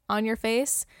highlighter on your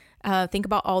face. Think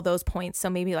about all those points. So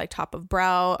maybe like top of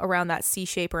brow, around that C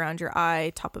shape around your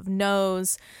eye, top of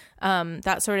nose,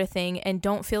 that sort of thing. And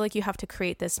don't feel like you have to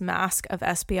create this mask of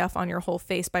SPF on your whole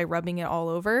face by rubbing it all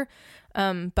over.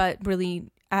 But really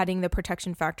adding the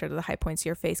protection factor to the high points of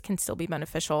your face can still be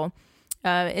beneficial.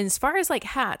 As far as like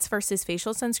hats versus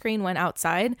facial sunscreen when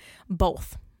outside,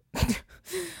 both.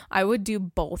 I would do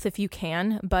both if you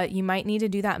can, but you might need to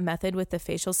do that method with the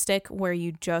facial stick where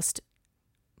you just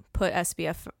put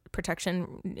SPF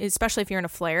protection, especially if you're in a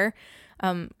flare.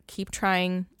 Keep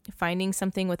trying, finding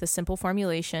something with a simple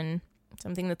formulation,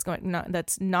 something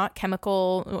that's not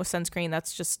chemical sunscreen,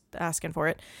 that's just asking for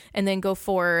it, and then go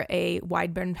for a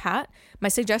wide brim hat. My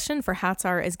suggestion for hats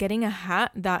is getting a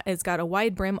hat that has got a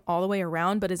wide brim all the way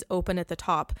around but is open at the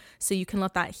top, so you can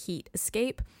let that heat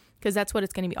escape, because that's what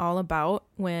it's going to be all about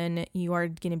when you are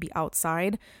going to be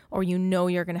outside or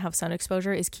you're going to have sun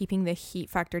exposure, is keeping the heat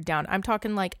factor down. I'm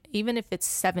talking like even if it's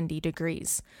 70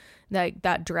 degrees,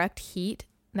 that direct heat,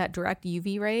 that direct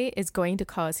UV ray is going to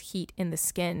cause heat in the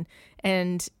skin.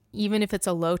 And even if it's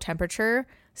a low temperature,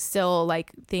 still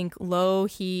like think low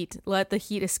heat, let the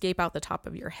heat escape out the top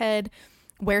of your head.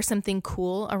 Wear something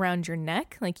cool around your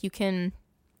neck. Like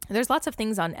there's lots of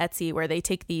things on Etsy where they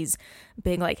take these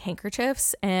big like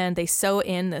handkerchiefs and they sew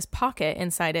in this pocket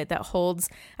inside it that holds,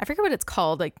 I forget what it's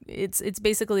called. Like it's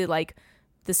basically like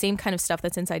the same kind of stuff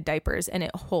that's inside diapers, and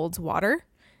it holds water.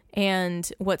 And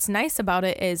what's nice about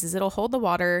it is it'll hold the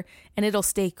water and it'll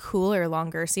stay cooler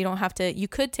longer. So you don't have to, you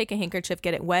could take a handkerchief,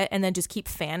 get it wet, and then just keep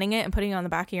fanning it and putting it on the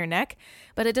back of your neck.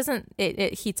 But it doesn't,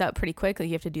 it heats up pretty quick. Like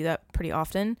you have to do that pretty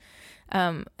often.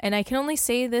 And I can only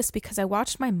say this because I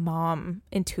watched my mom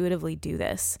intuitively do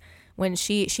this when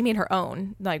she made her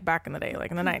own, like back in the day,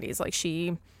 like in the 90s, like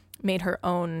she made her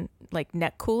own like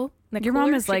neck cooler. Your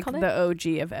mom is like the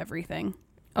OG of everything.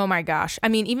 Oh my gosh. I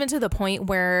mean, even to the point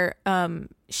where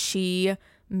she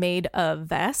made a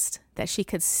vest that she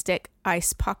could stick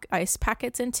ice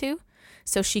packets into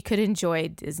so she could enjoy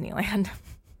Disneyland.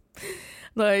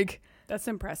 Like, that's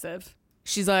impressive.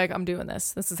 She's like, I'm doing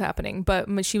this. This is happening.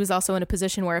 But she was also in a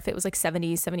position where if it was like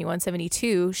 70, 71,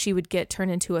 72, she would get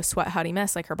turned into a sweat hottie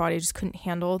mess. Like her body just couldn't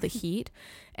handle the heat,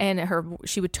 and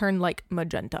she would turn like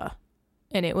magenta,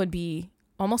 and it would be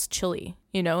almost chilly,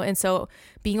 you know? And so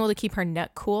being able to keep her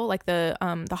neck cool, like the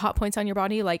hot points on your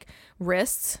body, like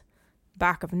wrists,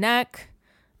 back of neck,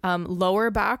 lower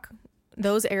back,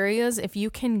 those areas, if you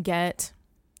can get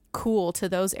cool to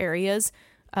those areas,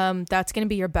 that's going to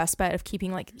be your best bet of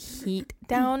keeping like heat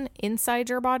down inside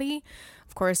your body.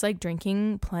 Of course, like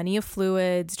drinking plenty of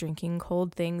fluids, drinking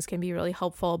cold things can be really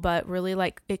helpful, but really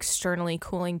like externally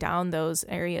cooling down those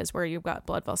areas where you've got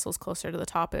blood vessels closer to the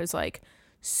top is like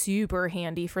super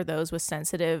handy for those with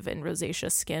sensitive and rosacea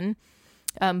skin.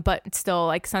 But still,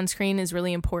 like, sunscreen is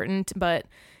really important. But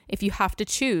if you have to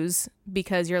choose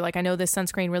because you're like, I know this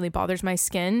sunscreen really bothers my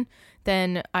skin,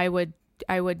 then I would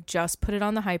just put it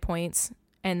on the high points.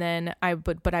 And then I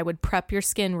would prep your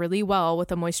skin really well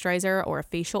with a moisturizer or a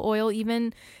facial oil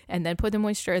even, and then put the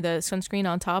sunscreen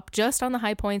on top, just on the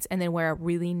high points, and then wear a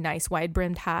really nice wide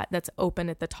brimmed hat that's open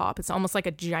at the top. It's almost like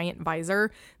a giant visor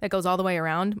that goes all the way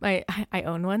around. I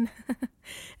own one,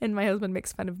 and my husband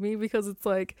makes fun of me because it's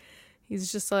like,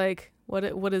 he's just like,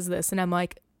 what is this? And I'm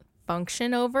like,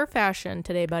 function over fashion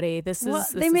today, buddy.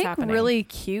 They make happening. Really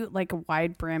cute, like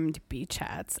wide brimmed beach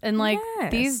hats, and like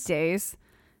these days,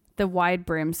 the wide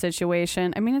brim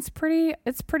situation, I mean, it's pretty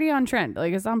on trend.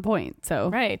 Like, it's on point. So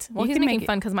right. Well, he's making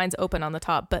fun because mine's open on the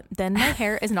top, but then my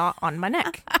hair is not on my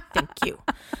neck. Thank you.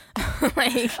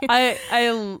 Like, I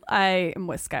am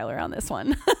with Skylar on this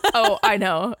one. Oh, I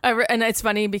know. And it's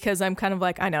funny because I'm kind of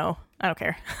like, I know, I don't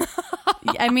care.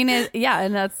 I mean,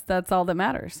 and that's all that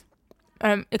matters.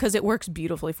 Because it works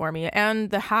beautifully for me.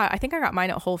 And the hat, I think I got mine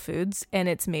at Whole Foods, and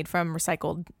it's made from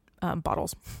recycled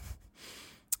bottles.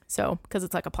 So, because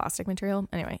it's like a plastic material.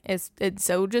 Anyway,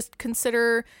 so just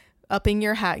consider upping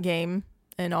your hat game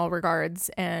in all regards,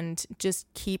 and just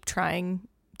keep trying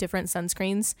different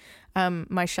sunscreens.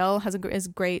 Michelle has a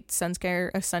great sun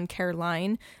care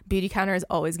line. Beauty Counter is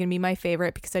always going to be my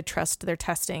favorite because I trust their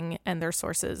testing and their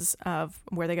sources of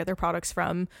where they get their products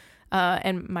from.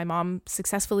 And my mom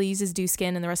successfully uses Dew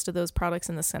Skin and the rest of those products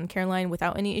in the sun care line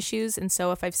without any issues. And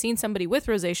so if I've seen somebody with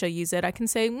rosacea use it, I can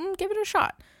say, give it a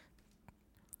shot.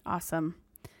 Awesome.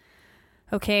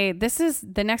 Okay,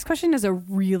 the next question is a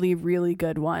really, really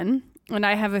good one. And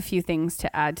I have a few things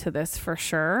to add to this for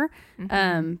sure.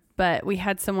 Mm-hmm. But we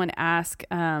had someone ask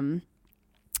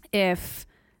if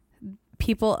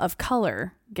people of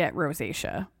color get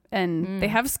rosacea. And they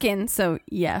have skin, so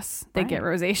yes, they get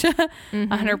rosacea,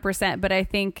 100%. But I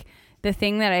think the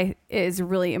thing that is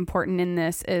really important in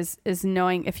this is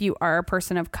knowing if you are a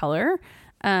person of color,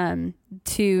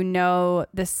 to know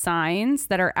the signs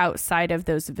that are outside of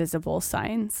those visible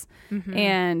signs,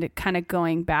 and kind of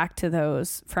going back to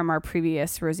those from our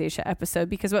previous rosacea episode,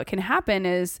 because what can happen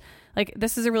is, like,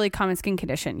 this is a really common skin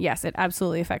condition. Yes, it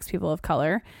absolutely affects people of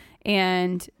color,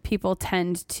 and people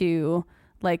tend to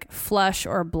like flush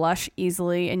or blush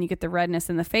easily, and you get the redness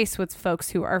in the face with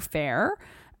folks who are fair,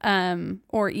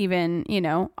 or even,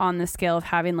 on the scale of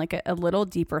having like a little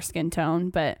deeper skin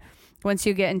tone. But once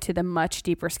you get into the much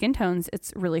deeper skin tones,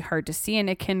 it's really hard to see, and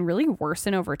it can really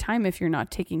worsen over time if you're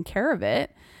not taking care of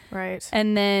it. Right.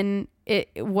 And then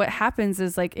what happens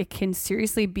is, like, it can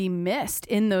seriously be missed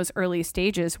in those early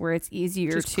stages where it's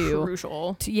easier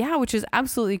crucial. Which is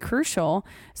absolutely crucial.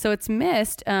 So it's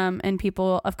missed in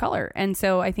people of color. And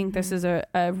so I think this is a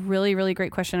really, really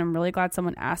great question. I'm really glad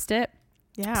someone asked it.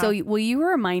 Yeah. So will you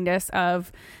remind us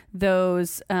of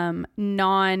those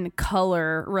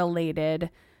non-color related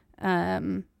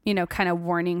kind of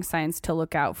warning signs to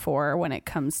look out for when it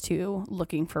comes to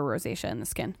looking for rosacea in the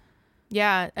skin?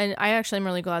 Yeah. And I actually am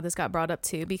really glad this got brought up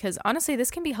too, because honestly,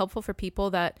 this can be helpful for people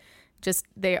that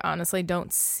they honestly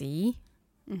don't see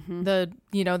they're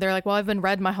like, well, I've been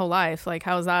red my whole life. Like,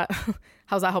 how's that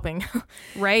helping?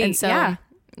 Right. And so, yeah.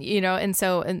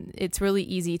 And it's really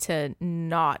easy to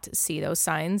not see those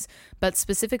signs, but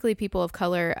specifically people of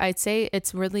color, I'd say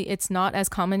it's not as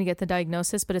common to get the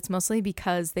diagnosis, but it's mostly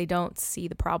because they don't see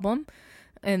the problem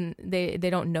and they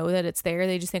don't know that it's there.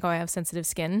 They just think, oh, I have sensitive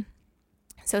skin.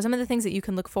 So some of the things that you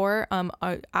can look for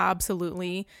are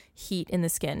absolutely heat in the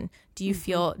skin. Do you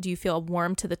feel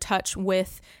warm to the touch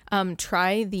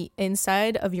try the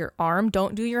inside of your arm.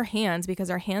 Don't do your hands, because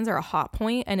our hands are a hot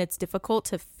point and it's difficult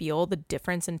to feel the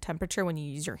difference in temperature when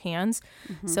you use your hands.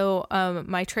 So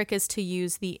my trick is to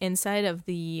use the inside of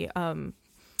the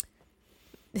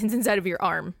it's inside of your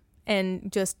arm,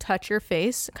 and just touch your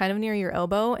face kind of near your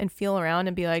elbow and feel around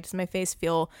and be like, does my face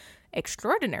feel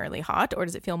extraordinarily hot, or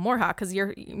does it feel more hot? Because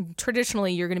you're going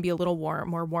to be a little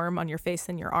more warm on your face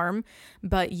than your arm,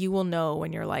 but you will know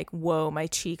when you're like, whoa, my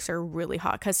cheeks are really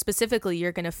hot, because specifically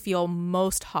you're going to feel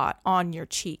most hot on your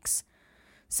cheeks.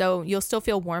 So you'll still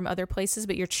feel warm other places,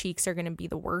 but your cheeks are going to be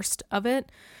the worst of it.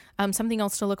 Something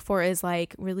else to look for is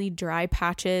like really dry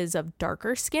patches of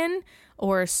darker skin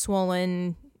or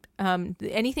swollen.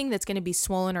 Anything that's going to be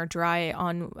swollen or dry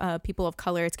on people of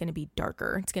color, it's going to be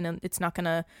darker.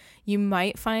 You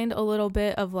might find a little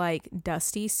bit of like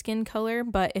dusty skin color,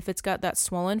 but if it's got that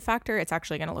swollen factor, it's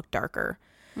actually going to look darker.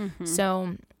 Mm-hmm.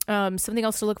 So something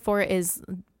else to look for is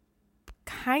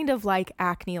kind of like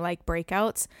acne-like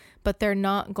breakouts, but they're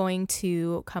not going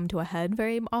to come to a head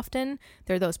very often.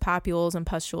 They're those papules and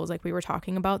pustules like we were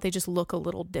talking about. They just look a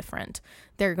little different.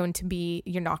 You're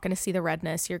not going to see the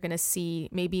redness. You're going to see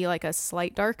maybe like a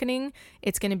slight darkening.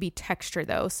 It's going to be texture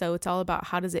though. So it's all about,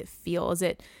 how does it feel? Is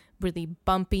it really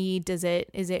bumpy? Is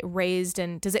it raised,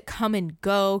 and does it come and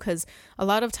go? Because a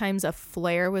lot of times a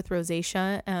flare with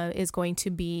rosacea is going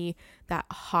to be that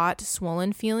hot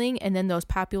swollen feeling, and then those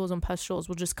papules and pustules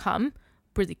will just come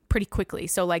pretty quickly.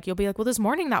 So like you'll be like, well, this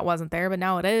morning that wasn't there, but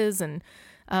now it is. And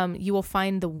you will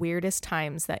find the weirdest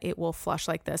times that it will flush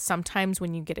like this. Sometimes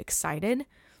when you get excited,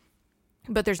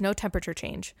 but there's no temperature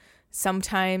change.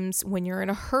 Sometimes when you're in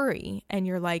a hurry and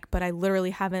you're like, but I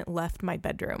literally haven't left my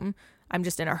bedroom, I'm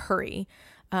just in a hurry.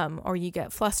 Or you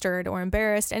get flustered or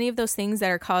embarrassed, any of those things that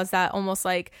are caused that almost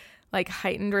like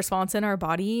heightened response in our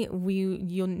body.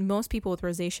 Most people with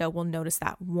rosacea will notice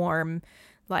that warm,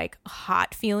 like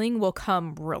hot feeling will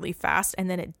come really fast, and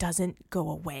then it doesn't go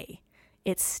away.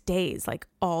 It stays like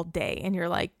all day, and you're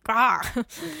like,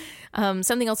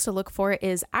 something else to look for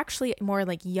is actually more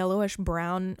like yellowish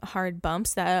brown hard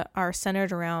bumps that are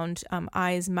centered around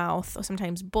eyes, mouth,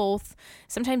 sometimes both.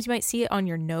 Sometimes you might see it on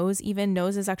your nose. Even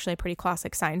nose is actually a pretty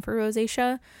classic sign for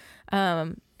rosacea.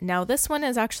 Now this one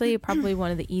is actually probably one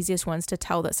of the easiest ones to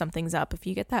tell that something's up. If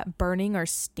you get that burning or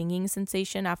stinging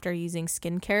sensation after using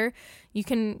skincare, you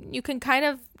can kind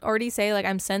of already say like,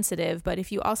 I'm sensitive. But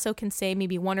if you also can say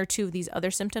maybe one or two of these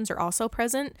other symptoms are also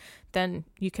present, then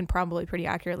you can probably pretty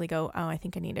accurately go, oh, I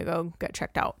think I need to go get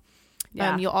checked out.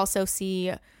 Yeah. You'll also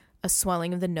see a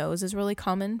swelling of the nose is really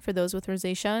common for those with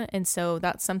rosacea. And so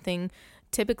that's something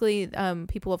typically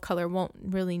people of color won't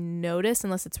really notice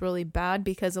unless it's really bad,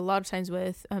 because a lot of times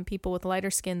with people with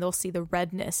lighter skin, they'll see the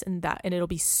redness and it'll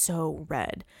be so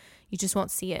red. You just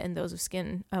won't see it in those of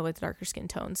skin with darker skin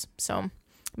tones. So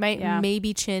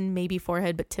maybe chin, maybe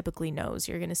forehead, but typically nose,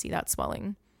 you're going to see that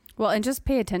swelling. Well, and just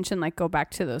pay attention, like go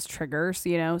back to those triggers,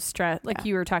 stress, like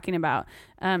you were talking about,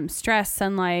 stress,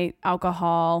 sunlight,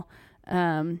 alcohol,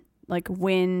 like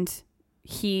wind,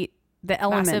 heat, the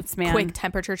elements, man. Quick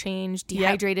temperature change,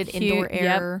 dehydrated indoor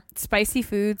air. Spicy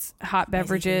foods, hot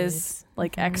beverages,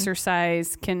 like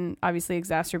exercise can obviously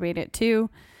exacerbate it too.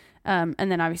 And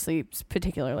then obviously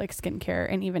particular like skincare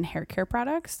and even hair care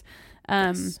products.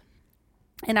 Yes.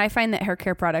 And I find that hair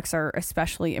care products are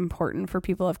especially important for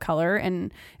people of color.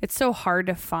 And it's so hard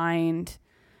to find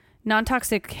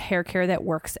non-toxic hair care that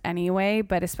works anyway,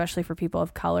 but especially for people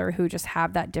of color who just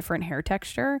have that different hair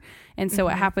texture. And so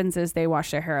what happens is they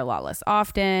wash their hair a lot less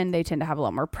often. They tend to have a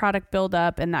lot more product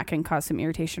buildup, and that can cause some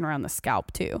irritation around the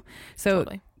scalp too. So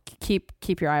totally.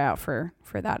 keep your eye out for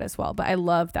that as well. But I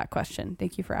love that question.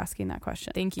 Thank you for asking that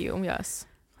question. Thank you. Yes.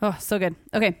 Oh, so good.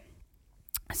 Okay.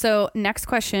 So next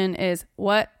question is,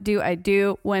 what do I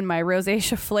do when my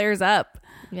rosacea flares up?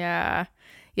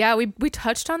 Yeah, we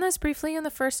touched on this briefly in the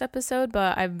first episode,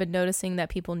 but I've been noticing that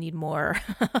people need more.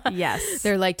 Yes.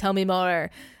 They're like, tell me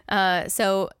more.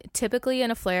 So typically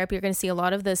in a flare-up, you're going to see a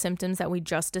lot of the symptoms that we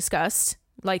just discussed,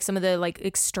 like some of the like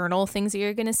external things that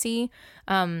you're going to see.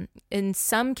 In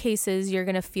some cases, it's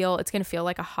going to feel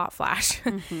like a hot flash.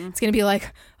 It's going to be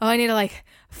like, oh, I need to like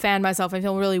fan myself. I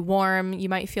feel really warm. You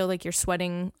might feel like you're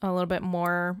sweating a little bit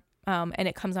more. And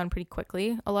it comes on pretty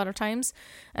quickly a lot of times.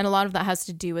 And a lot of that has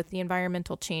to do with the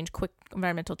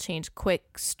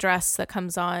quick stress that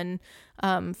comes on,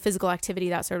 physical activity,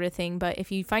 that sort of thing. But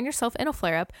if you find yourself in a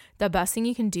flare-up, the best thing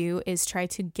you can do is try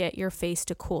to get your face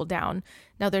to cool down.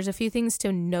 Now, there's a few things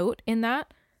to note in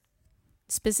that.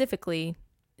 Specifically,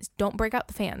 don't break out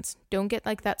the fans. Don't get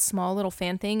like that small little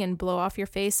fan thing and blow off your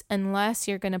face unless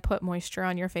you're going to put moisture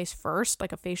on your face first,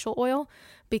 like a facial oil,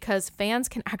 because fans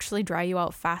can actually dry you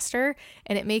out faster,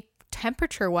 and it may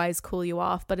temperature wise cool you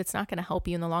off, but it's not going to help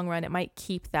you in the long run. It might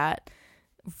keep that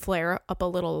flare up a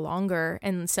little longer.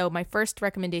 And so my first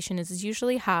recommendation is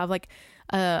usually have like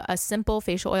a simple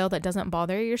facial oil that doesn't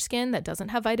bother your skin, that doesn't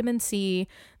have vitamin C,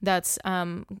 that's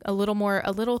a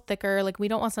little thicker. Like we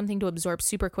don't want something to absorb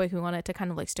super quick. We want it to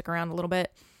kind of like stick around a little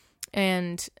bit,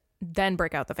 and then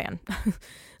break out the fan.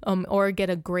 Or get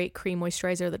a great cream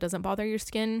moisturizer that doesn't bother your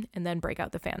skin and then break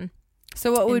out the fan.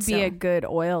 So what would be a good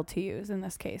oil to use in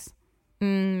this case?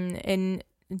 And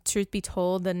truth be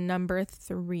told, the number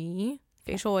 3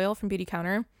 facial oil from Beauty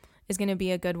Counter is going to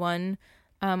be a good one.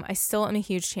 I still am a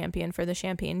huge champion for the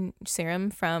Champagne Serum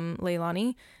from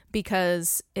Leilani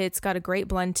because it's got a great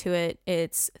blend to it.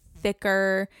 It's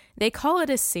thicker. They call it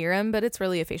a serum, but it's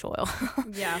really a facial oil.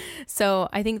 Yeah. So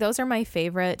I think those are my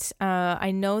favorite.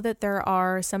 I know that there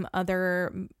are some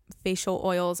other facial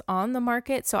oils on the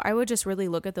market, so I would just really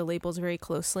look at the labels very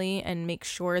closely and make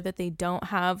sure that they don't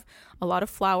have a lot of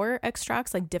flower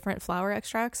extracts, like different flower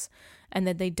extracts, and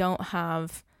that they don't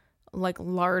have like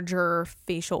larger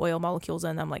facial oil molecules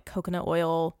in them, like coconut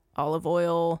oil, olive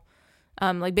oil.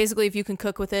 Like basically if you can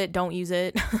cook with it, don't use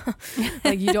it.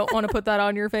 Like you don't want to put that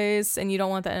on your face, and you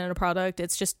don't want that in a product.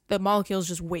 It's just the molecule is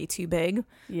just way too big.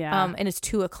 Yeah. And it's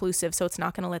too occlusive, so it's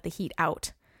not going to let the heat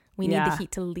out. We need the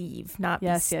heat to leave, not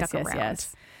be stuck around.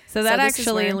 Yes. So that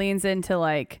actually leans into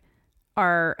like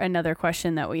another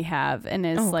question that we have, and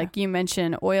is like you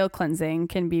mentioned, oil cleansing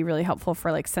can be really helpful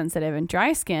for like sensitive and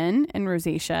dry skin and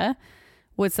rosacea.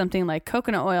 Would something like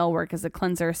coconut oil work as a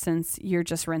cleanser since you're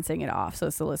just rinsing it off? So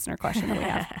it's the listener question that we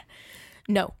have.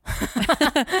 No.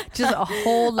 Just a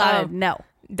whole lot of no.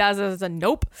 That's a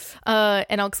nope.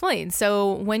 And I'll explain.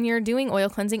 So when you're doing oil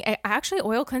cleansing, actually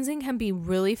oil cleansing can be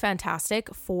really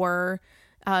fantastic for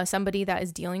somebody that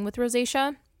is dealing with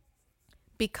rosacea,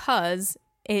 because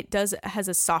it has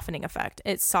a softening effect.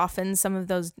 It softens some of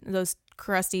those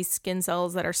crusty skin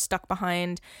cells that are stuck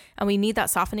behind, and we need that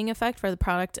softening effect for the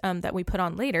product that we put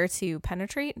on later to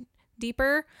penetrate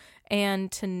deeper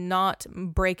and to not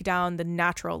break down the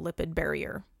natural lipid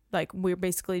barrier. Like we're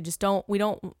basically just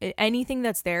anything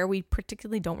that's there, we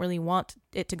particularly don't really want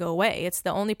it to go away. It's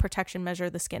the only protection measure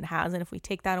the skin has. And if we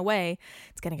take that away,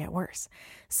 it's going to get worse.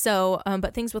 So,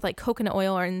 but things with like coconut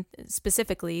oil, or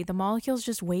specifically, the molecule is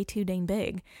just way too dang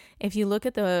big. If you look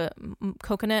at the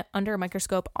coconut under a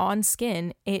microscope on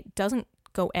skin, it doesn't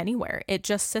go anywhere. It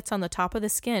just sits on the top of the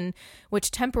skin,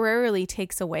 which temporarily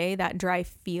takes away that dry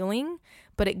feeling,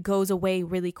 but it goes away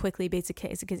really quickly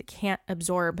basically because it can't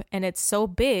absorb, and it's so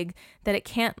big that it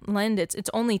can't lend it's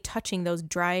only touching those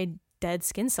dry dead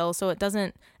skin cells, so it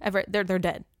doesn't ever they're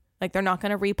dead. Like they're not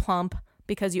going to replump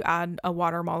because you add a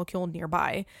water molecule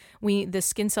nearby. The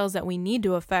skin cells that we need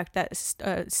to affect that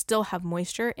still have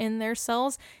moisture in their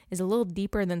cells is a little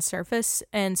deeper than surface.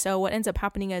 And so what ends up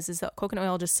happening is that coconut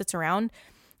oil just sits around,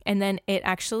 and then it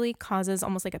actually causes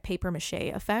almost like a paper mache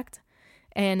effect.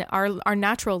 And our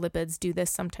natural lipids do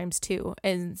this sometimes too.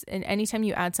 And anytime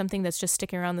you add something that's just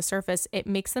sticking around the surface, it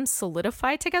makes them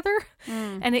solidify together,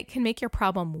 and it can make your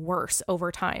problem worse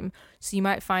over time. So you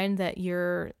might find that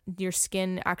your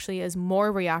skin actually is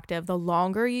more reactive. The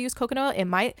longer you use coconut oil, it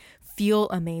might feel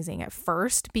amazing at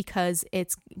first because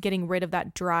it's getting rid of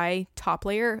that dry top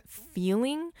layer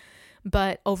feeling.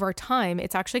 But over time,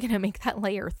 it's actually going to make that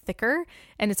layer thicker,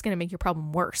 and it's going to make your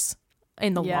problem worse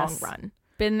in the long run.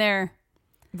 Been there.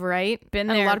 Right? Been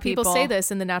there. And a lot of people say this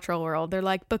in the natural world. They're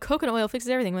like, but coconut oil fixes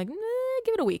everything. I'm like,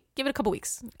 give it a week. Give it a couple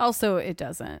weeks. Also, it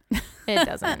doesn't. It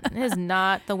doesn't. It is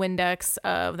not the Windex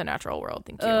of the natural world.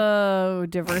 Thank you. Oh,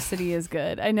 diversity is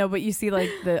good. I know, but you see like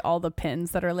all the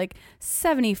pins that are like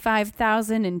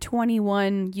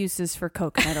 75,021 uses for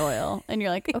coconut oil. And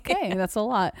you're like, okay, that's a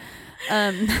lot.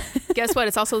 Guess what?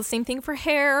 It's also the same thing for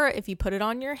hair. If you put it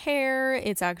on your hair,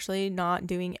 it's actually not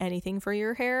doing anything for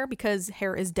your hair because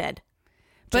hair is dead.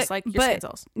 Just like your skin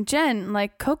cells. Jen,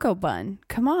 like Cocoa Bun,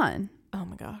 come on. Oh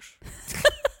my gosh.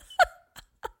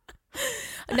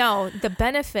 No, the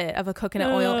benefit of a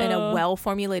coconut oil in a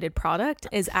well-formulated product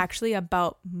is actually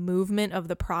about movement of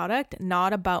the product,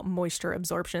 not about moisture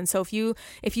absorption. So if you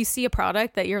see a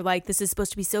product that you're like, this is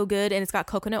supposed to be so good and it's got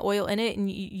coconut oil in it, and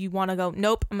you want to go,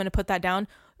 nope, I'm going to put that down.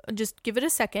 Just give it a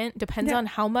second. Depends on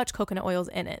how much coconut oil is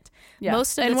in it. Yeah.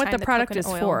 Most of the and time, what the product is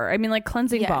for. I mean, like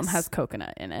cleansing balm has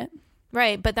coconut in it.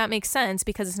 Right, but that makes sense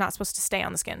because it's not supposed to stay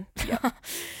on the skin. Yep.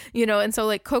 And so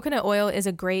like coconut oil is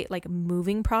a great like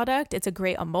moving product. It's a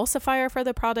great emulsifier for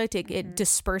the product. It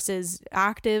disperses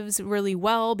actives really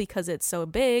well because it's so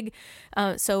big.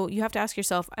 So you have to ask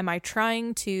yourself, am I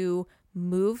trying to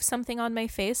move something on my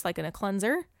face like in a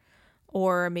cleanser?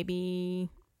 Or maybe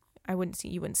you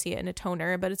wouldn't see it in a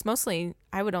toner, but it's mostly,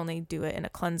 I would only do it in a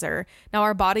cleanser. Now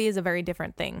our body is a very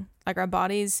different thing. Like our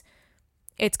bodies,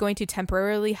 it's going to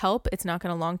temporarily help. It's not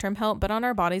going to long-term help, but on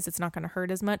our bodies, it's not going to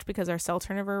hurt as much because our cell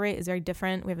turnover rate is very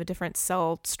different. We have a different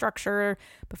cell structure,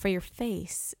 but for your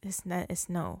face, it's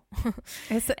no.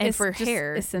 And for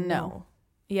hair, it's a no.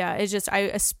 Yeah, it's just,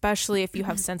 especially if you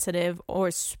have sensitive or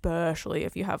especially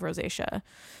if you have rosacea.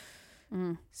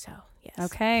 So, yes.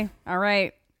 Okay. All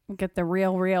right. Get the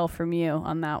real from you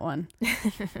on that one.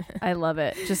 I love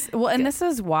it. And this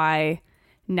is why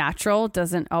natural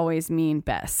doesn't always mean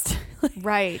best.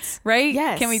 Right. Right?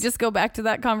 Yes. Can we just go back to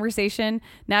that conversation?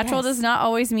 Natural does not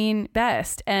always mean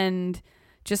best. And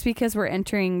just because we're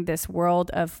entering this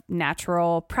world of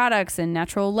natural products and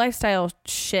natural lifestyle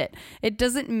shit, it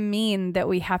doesn't mean that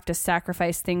we have to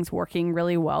sacrifice things working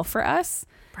really well for us.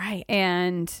 Right.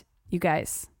 And you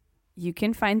guys, you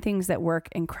can find things that work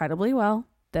incredibly well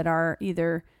that are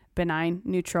either benign,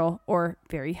 neutral, or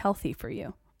very healthy for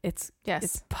you. It's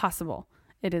possible.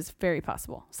 It is very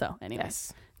possible. So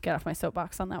anyways, get off my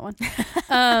soapbox on that one.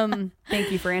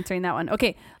 Thank you for answering that one.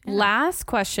 Okay. Last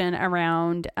question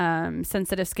around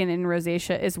sensitive skin and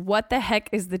rosacea is, what the heck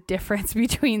is the difference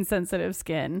between sensitive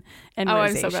skin and rosacea?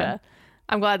 I'm so glad.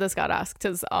 I'm glad this got asked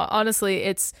because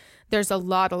honestly, there's a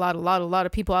lot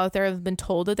of people out there have been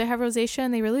told that they have rosacea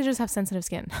and they really just have sensitive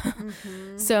skin.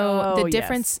 So the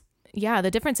difference,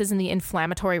 the difference is in the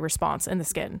inflammatory response in the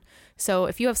skin. So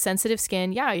if you have sensitive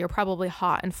skin, you're probably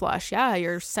hot and flush. Yeah,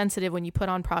 you're sensitive when you put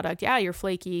on product. Yeah, you're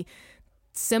flaky.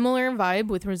 Similar vibe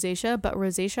with rosacea, but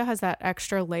rosacea has that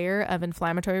extra layer of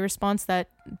inflammatory response that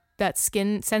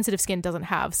sensitive skin doesn't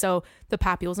have. So the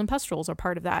papules and pustules are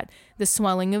part of that. The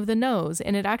swelling of the nose,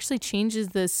 and it actually changes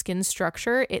the skin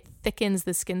structure. It thickens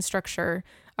the skin structure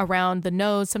around the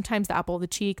nose, sometimes the apple of the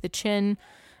cheek, the chin.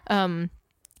 So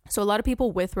a lot of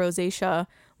people with rosacea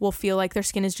will feel like their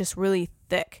skin is just really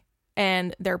thick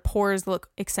and their pores look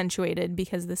accentuated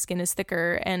because the skin is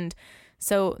thicker. And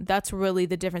so that's really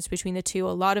the difference between the two.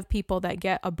 A lot of people that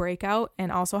get a breakout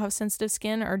and also have sensitive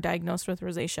skin are diagnosed with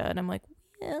rosacea. And I'm like,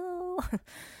 well,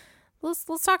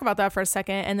 let's talk about that for a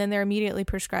second. And then they're immediately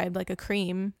prescribed like a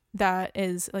cream that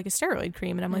is like a steroid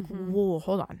cream. And I'm like, whoa,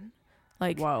 hold on.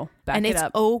 Like, whoa, and it's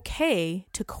okay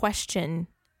to question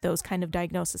those kind of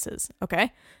diagnoses.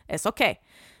 Okay. It's okay.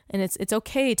 And it's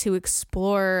okay to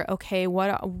explore, okay,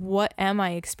 what am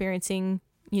I experiencing,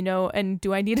 and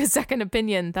do I need a second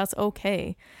opinion? That's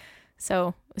okay.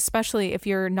 So especially if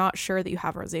you're not sure that you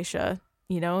have rosacea,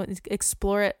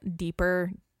 explore it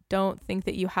deeper. Don't think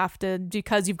that you have to,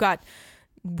 because you've got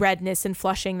redness and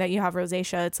flushing, that you have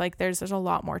rosacea. It's like, there's a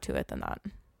lot more to it than that.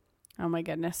 Oh my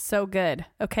goodness. So good.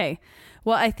 Okay.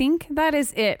 Well, I think that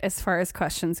is it as far as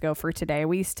questions go for today.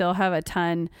 We still have a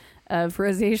ton of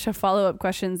rosacea follow-up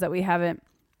questions that we haven't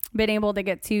been able to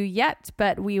get to yet,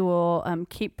 but we will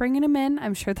keep bringing them in.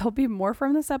 I'm sure there'll be more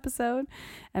from this episode,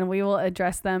 and we will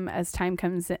address them as time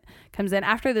comes in.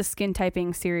 After the skin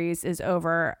typing series is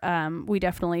over, we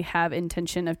definitely have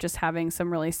intention of just having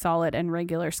some really solid and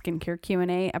regular skincare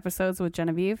Q&A episodes with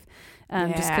Genevieve,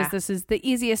 just because this is the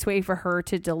easiest way for her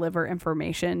to deliver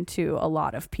information to a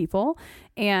lot of people.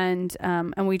 And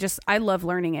I love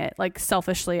learning it. Like,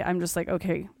 selfishly, I'm just like,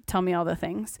 okay, tell me all the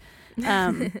things.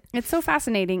 It's so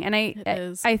fascinating. And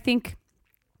I think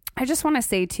I just want to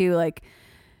say too, like,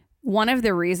 one of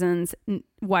the reasons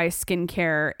why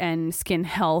skincare and skin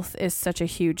health is such a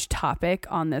huge topic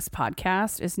on this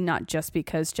podcast is not just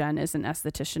because Jen is an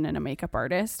esthetician and a makeup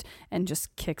artist and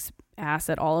just kicks ass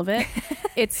at all of it.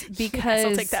 It's because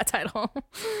I'll take that title.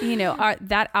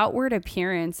 That outward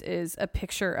appearance is a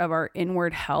picture of our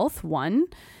inward health, one.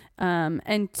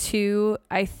 And two,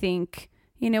 I think,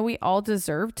 we all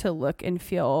deserve to look and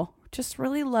feel just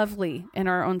really lovely in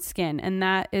our own skin. And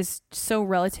that is so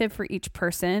relative for each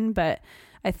person. But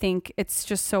I think it's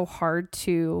just so hard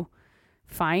to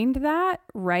find that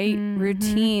right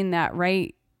routine, that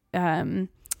right, skincare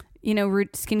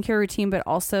routine, but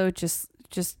also just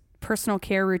personal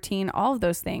care routine, all of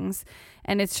those things.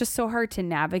 And it's just so hard to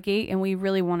navigate. And we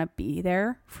really want to be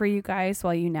there for you guys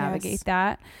while you navigate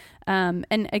that.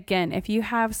 And again, if you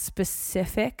have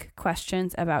specific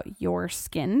questions about your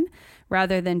skin,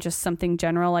 rather than just something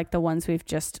general like the ones we've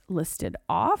just listed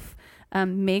off,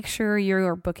 make sure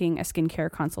you're booking a skincare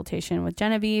consultation with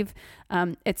Genevieve.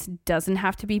 It doesn't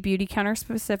have to be Beauty Counter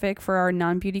specific for our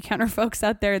non-Beauty Counter folks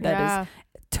out there. That is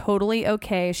totally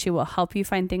okay. She will help you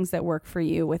find things that work for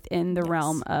you within the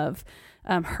realm of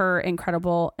her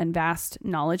incredible and vast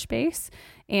knowledge base.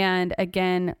 And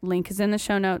again, link is in the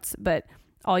show notes, but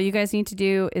all you guys need to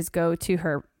do is go to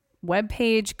her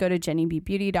webpage, go to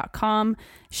jennybeauty.com.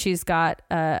 She's got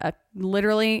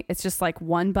literally, it's just like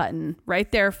one button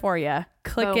right there for you.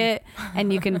 Click it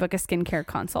and you can book a skincare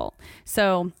consult.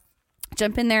 So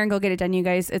jump in there and go get it done, you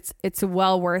guys. It's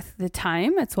well worth the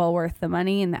time. It's well worth the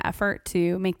money and the effort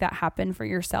to make that happen for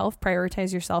yourself.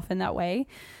 Prioritize yourself in that way.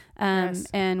 Yes.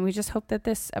 And we just hope that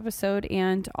this episode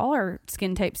and all our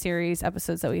skin type series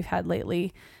episodes that we've had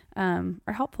lately are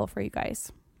helpful for you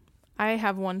guys. I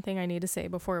have one thing I need to say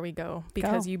before we go,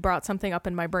 because you brought something up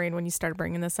in my brain when you started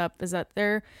bringing this up, is that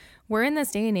we're in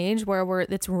this day and age where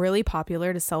it's really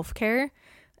popular to self-care,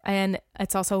 and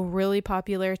it's also really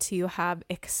popular to have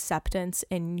acceptance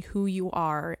in who you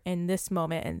are in this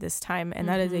moment and this time, and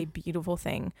that is a beautiful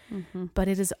thing. But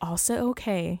it is also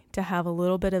okay to have a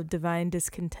little bit of divine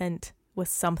discontent with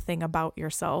something about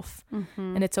yourself,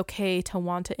 and it's okay to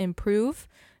want to improve.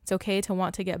 It's okay to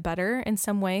want to get better in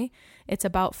some way. It's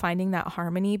about finding that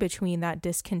harmony between that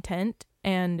discontent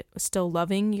and still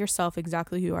loving yourself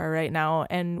exactly who you are right now.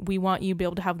 And we want you to be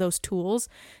able to have those tools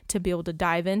to be able to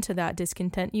dive into that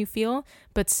discontent you feel,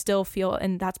 but still feel,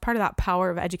 and that's part of that power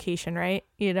of education, right?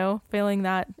 You know, feeling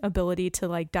that ability to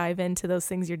like dive into those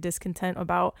things you're discontent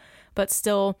about, but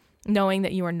still knowing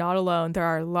that you are not alone. There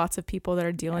are lots of people that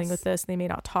are dealing with this. They may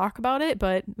not talk about it,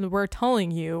 but we're telling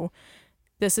you,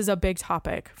 this is a big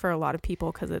topic for a lot of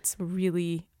people because it's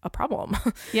really a problem.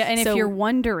 Yeah. And if you're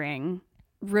wondering,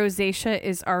 rosacea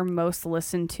is our most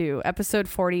listened to. Episode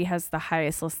 40 has the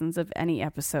highest listens of any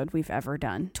episode we've ever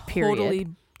done. Totally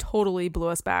blew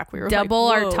us back. We were double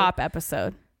like, our top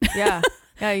episode. Yeah.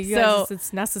 Yeah. You guys,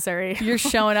 it's necessary. You're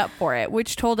showing up for it,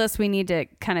 which told us we need to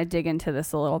kind of dig into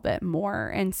this a little bit more.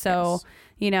 And so,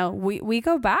 you know, we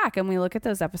go back and we look at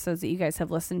those episodes that you guys have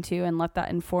listened to and let that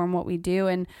inform what we do.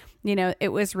 And, you know, it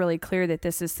was really clear that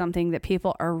this is something that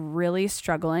people are really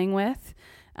struggling with.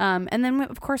 And then,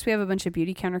 of course, we have a bunch of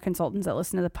beauty counter consultants that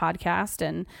listen to the podcast.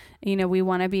 And, you know, we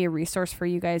want to be a resource for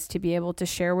you guys to be able to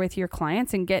share with your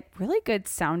clients and get really good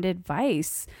sound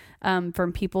advice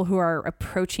from people who are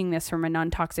approaching this from a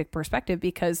non-toxic perspective.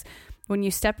 Because when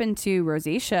you step into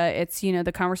rosacea, it's, you know,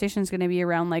 the conversation is going to be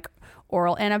around like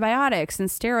oral antibiotics and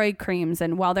steroid creams.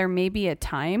 And while there may be a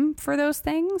time for those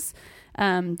things,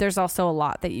 there's also a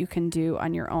lot that you can do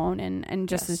on your own. And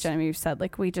just as Genevieve said,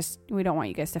 like, we don't want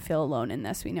you guys to feel alone in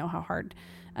this. We know how hard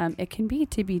it can be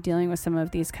to be dealing with some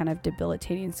of these kind of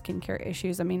debilitating skincare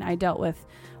issues. I mean, I dealt with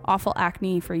awful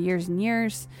acne for years and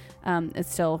years. It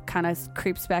still kind of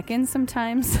creeps back in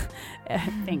sometimes.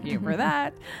 Thank you for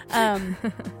that.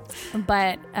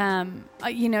 But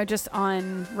you know, just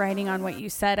on writing on what you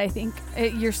said, I think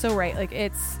you're so right. Like,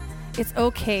 it's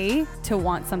okay to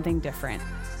want something different.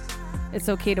 It's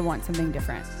okay to want something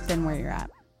different than where you're at.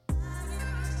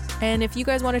 And if you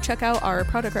guys want to check out our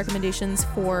product recommendations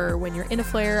for when you're in a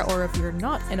flare, or if you're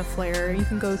not in a flare, you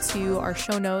can go to our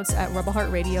show notes at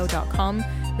rebelheartradio.com.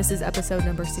 This is episode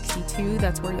number 62.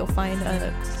 That's where you'll find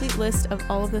a complete list of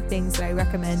all of the things that I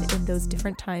recommend in those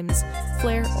different times,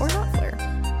 flare or not flare.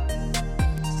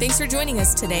 Thanks for joining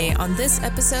us today on this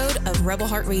episode of Rebel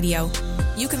Heart Radio.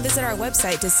 You can visit our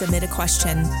website to submit a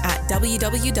question at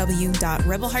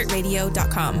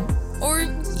www.rebelheartradio.com. Or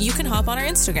you can hop on our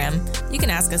Instagram. You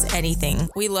can ask us anything.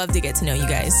 We love to get to know you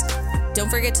guys. Don't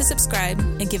forget to subscribe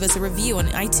and give us a review on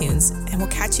iTunes, and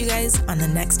we'll catch you guys on the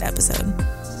next episode.